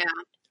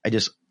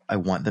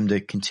want them to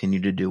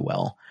continue to do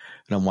well.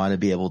 And I want to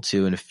be able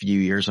to, in a few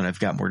years when I've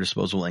got more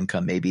disposable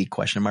income, maybe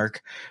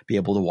be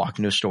able to walk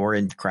into a store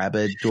and grab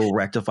a dual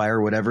rectifier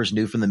or whatever's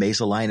new from the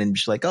Mesa line and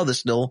just like, oh, this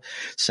still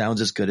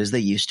sounds as good as they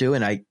used to.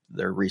 And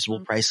they're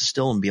reasonable prices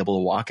still, and be able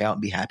to walk out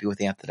and be happy with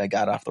the amp that I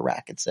got off the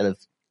rack, instead of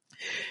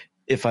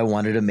if I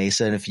wanted a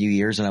Mesa in a few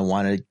years and I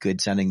wanted a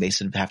good sounding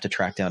Mesa to have to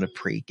track down a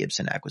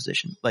pre-Gibson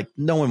acquisition. Like,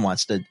 no one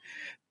wants to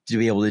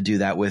be able to do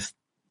that with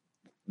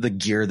the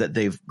gear that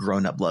they've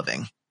grown up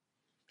loving.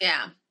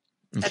 Yeah.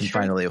 And can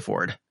finally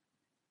afford.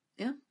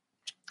 Yeah.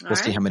 We'll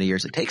see how many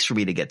years it takes for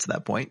me to get to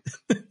that point.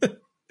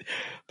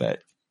 But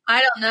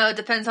I don't know. It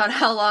depends on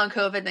how long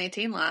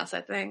COVID-19 lasts,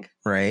 I think.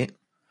 Right.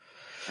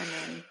 I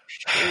mean,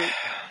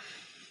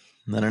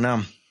 I don't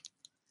know.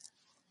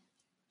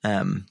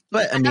 But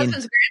my husband's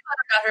grandmother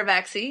got her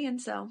vaccine,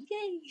 so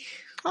yay.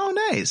 Oh,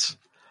 nice.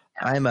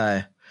 Yeah.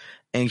 I'm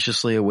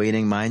anxiously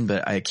awaiting mine,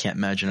 but I can't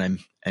imagine I'm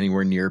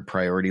anywhere near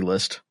priority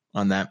list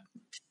on that.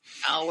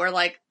 Oh, we're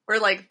like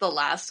the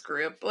last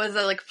group. Was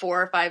it like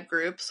 4 or 5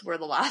 groups? We're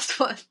the last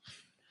one.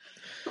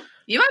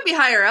 You might be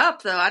higher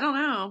up though. I don't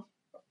know.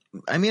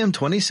 I mean, I'm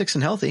 26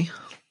 and healthy,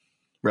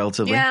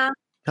 relatively. Yeah.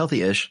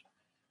 Healthy-ish.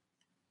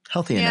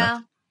 Healthy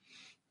enough.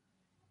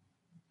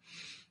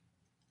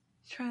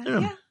 Yeah.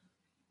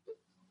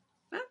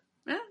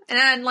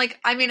 And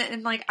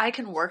I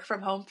can work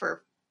from home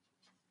for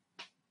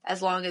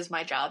as long as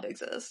my job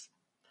exists.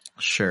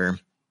 Sure.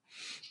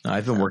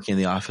 I've been working in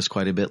the office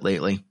quite a bit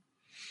lately.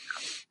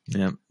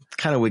 Yeah,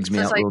 kind of wigs me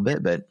out a little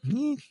bit, but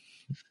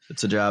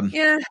it's a job.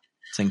 Yeah.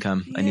 It's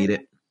income. Yeah. I need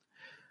it.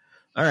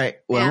 All right.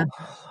 Well,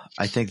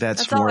 I think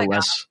that's more or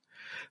less,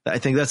 I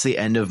think that's the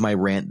end of my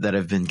rant that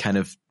I've been kind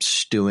of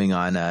stewing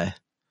on for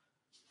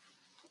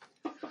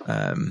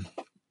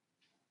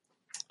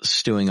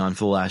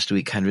the last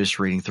week, kind of just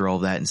reading through all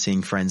that and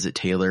seeing friends at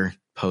Taylor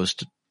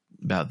post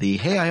about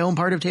hey, I own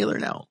part of Taylor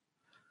now.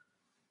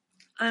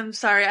 I'm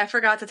sorry. I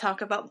forgot to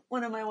talk about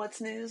one of my What's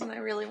News, and I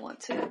really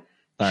want to.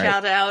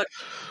 Shout out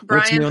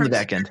Brian on the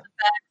back end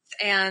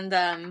and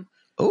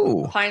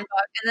Pinebox,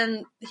 and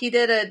then he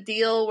did a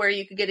deal where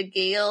you could get a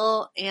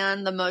Gale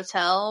and the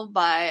motel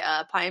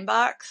by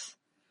Pinebox,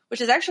 which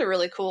is actually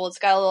really cool. It's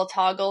got a little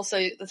toggle, so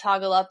the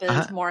toggle up is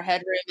Uh-huh. more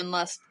headroom and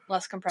less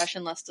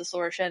compression, less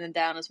distortion, and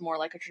down is more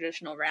like a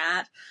traditional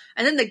Rat.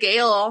 And then the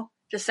Gale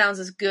just sounds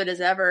as good as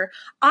ever.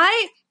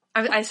 I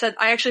said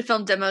I actually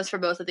filmed demos for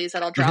both of these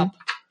that I'll drop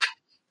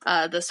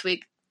this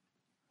week.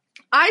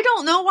 I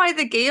don't know why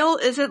the Gale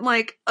isn't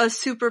like a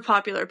super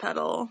popular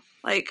pedal,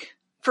 like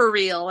for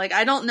real. Like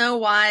I don't know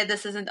why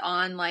this isn't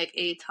on like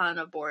a ton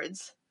of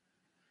boards.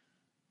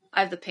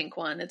 I have the pink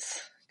one.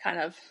 It's kind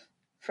of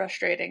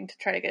frustrating to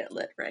try to get it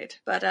lit right,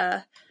 but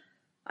I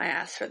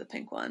asked for the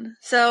pink one.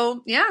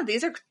 So yeah,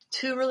 these are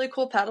two really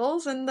cool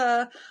pedals, and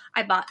I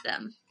bought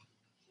them.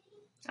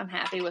 I'm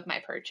happy with my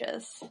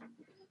purchase.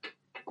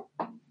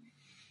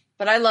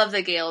 But I love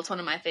the Gale. It's one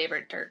of my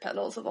favorite dirt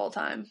pedals of all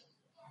time.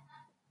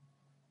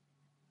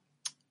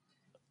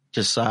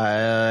 Just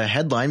saw a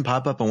headline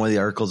pop up on one of the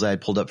articles I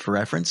had pulled up for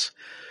reference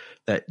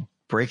that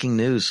breaking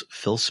news,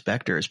 Phil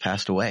Spector has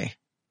passed away.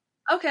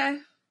 Okay.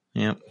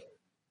 Yep.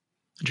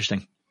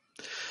 Interesting.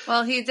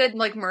 Well, he did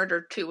like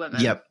murder 2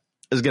 women. Yep.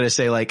 I was going to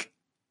say like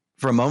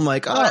for a moment,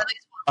 like,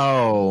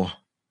 oh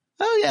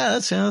yeah,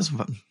 that's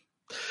fun.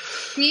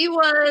 He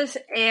was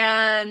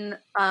a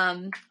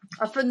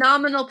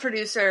phenomenal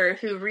producer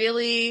who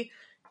really,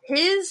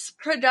 his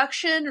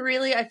production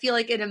really, I feel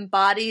like it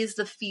embodies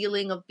the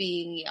feeling of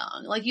being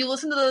young. Like you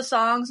listen to those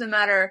songs, no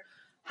matter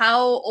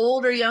how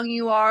old or young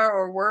you are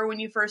or were when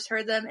you first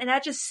heard them, and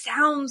that just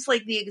sounds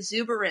like the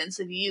exuberance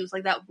of youth,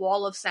 like that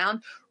wall of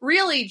sound.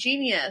 Really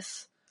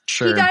genius.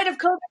 Sure. He died of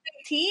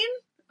COVID-19?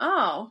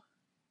 Oh.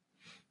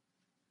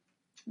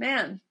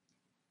 Man.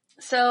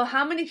 So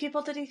how many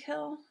people did he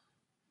kill?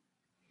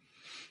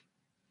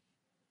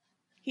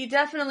 He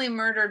definitely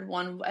murdered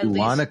one at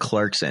Lana least.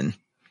 Clarkson.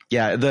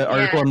 Yeah, the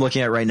article I'm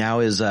looking at right now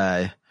is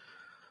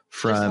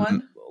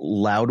from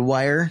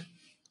Loudwire,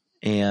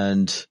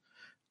 and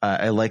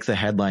I like the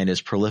headline is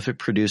prolific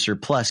producer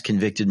plus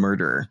convicted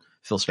murderer.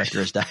 Phil Spector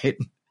has died.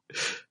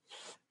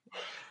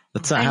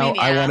 That's not how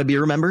I want to be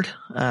remembered.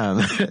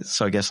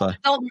 So I guess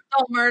don't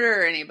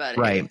murder anybody.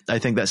 Right. I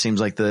think that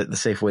seems like the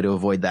safe way to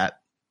avoid that.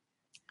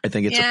 I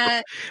think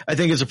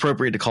it's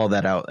appropriate to call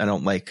that out. I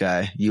don't like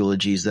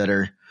eulogies that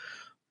are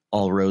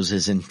all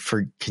roses and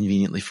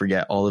conveniently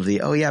forget all of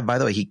the, oh yeah, by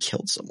the way, he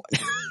killed someone.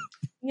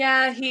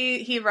 Yeah,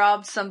 he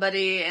robbed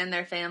somebody and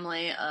their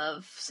family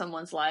of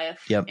someone's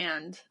life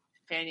and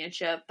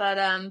companionship.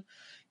 But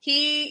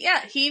he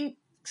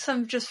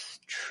some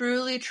just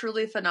truly,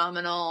 truly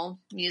phenomenal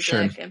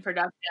music and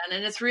production.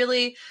 And it's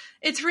really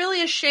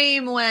a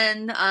shame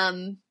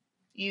when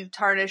you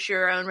tarnish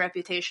your own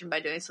reputation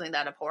by doing something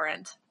that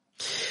abhorrent.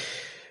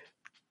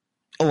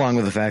 Along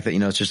with the fact that,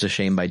 it's just a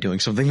shame by doing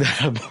something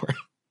that abhorrent.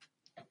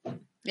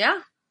 Yeah.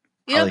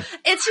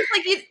 It's just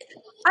like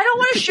I don't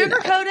want to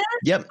sugarcoat it.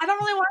 Yep. I don't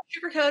really want to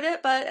sugarcoat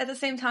it, but at the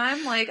same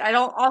time, like I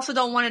don't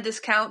want to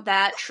discount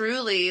that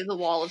truly the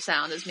Wall of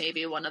Sound is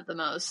maybe one of the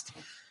most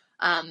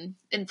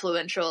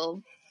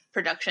influential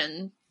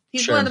production.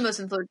 He's one of the most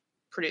influential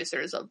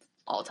producers of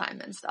all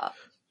time and stuff.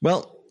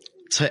 Well,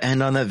 to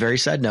end on that very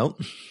sad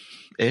note,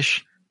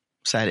 sad-ish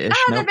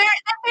note. The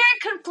very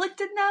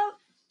conflicted note.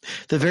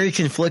 The very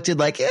conflicted,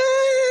 like, did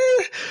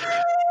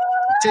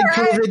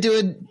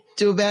COVID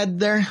do a bad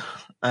there?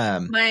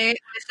 My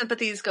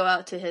sympathies go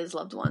out to his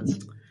loved ones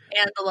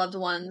and the loved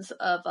ones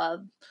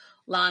of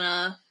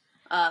Lana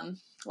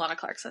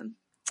Clarkson.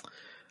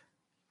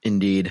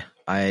 Indeed.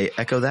 I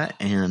echo that.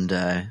 And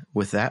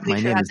with that, my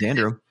name is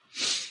Andrew.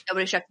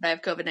 Nobody should die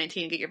of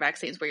COVID-19. Get your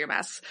vaccines, wear your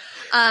masks.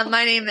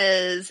 My name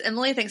is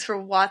Emily. Thanks for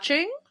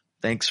watching.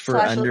 Thanks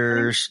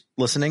for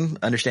listening,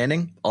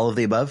 understanding, all of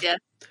the above. Yes.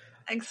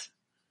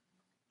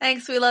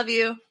 Thanks. We love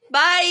you.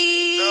 Bye.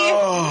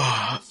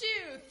 Oh,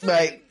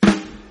 bye.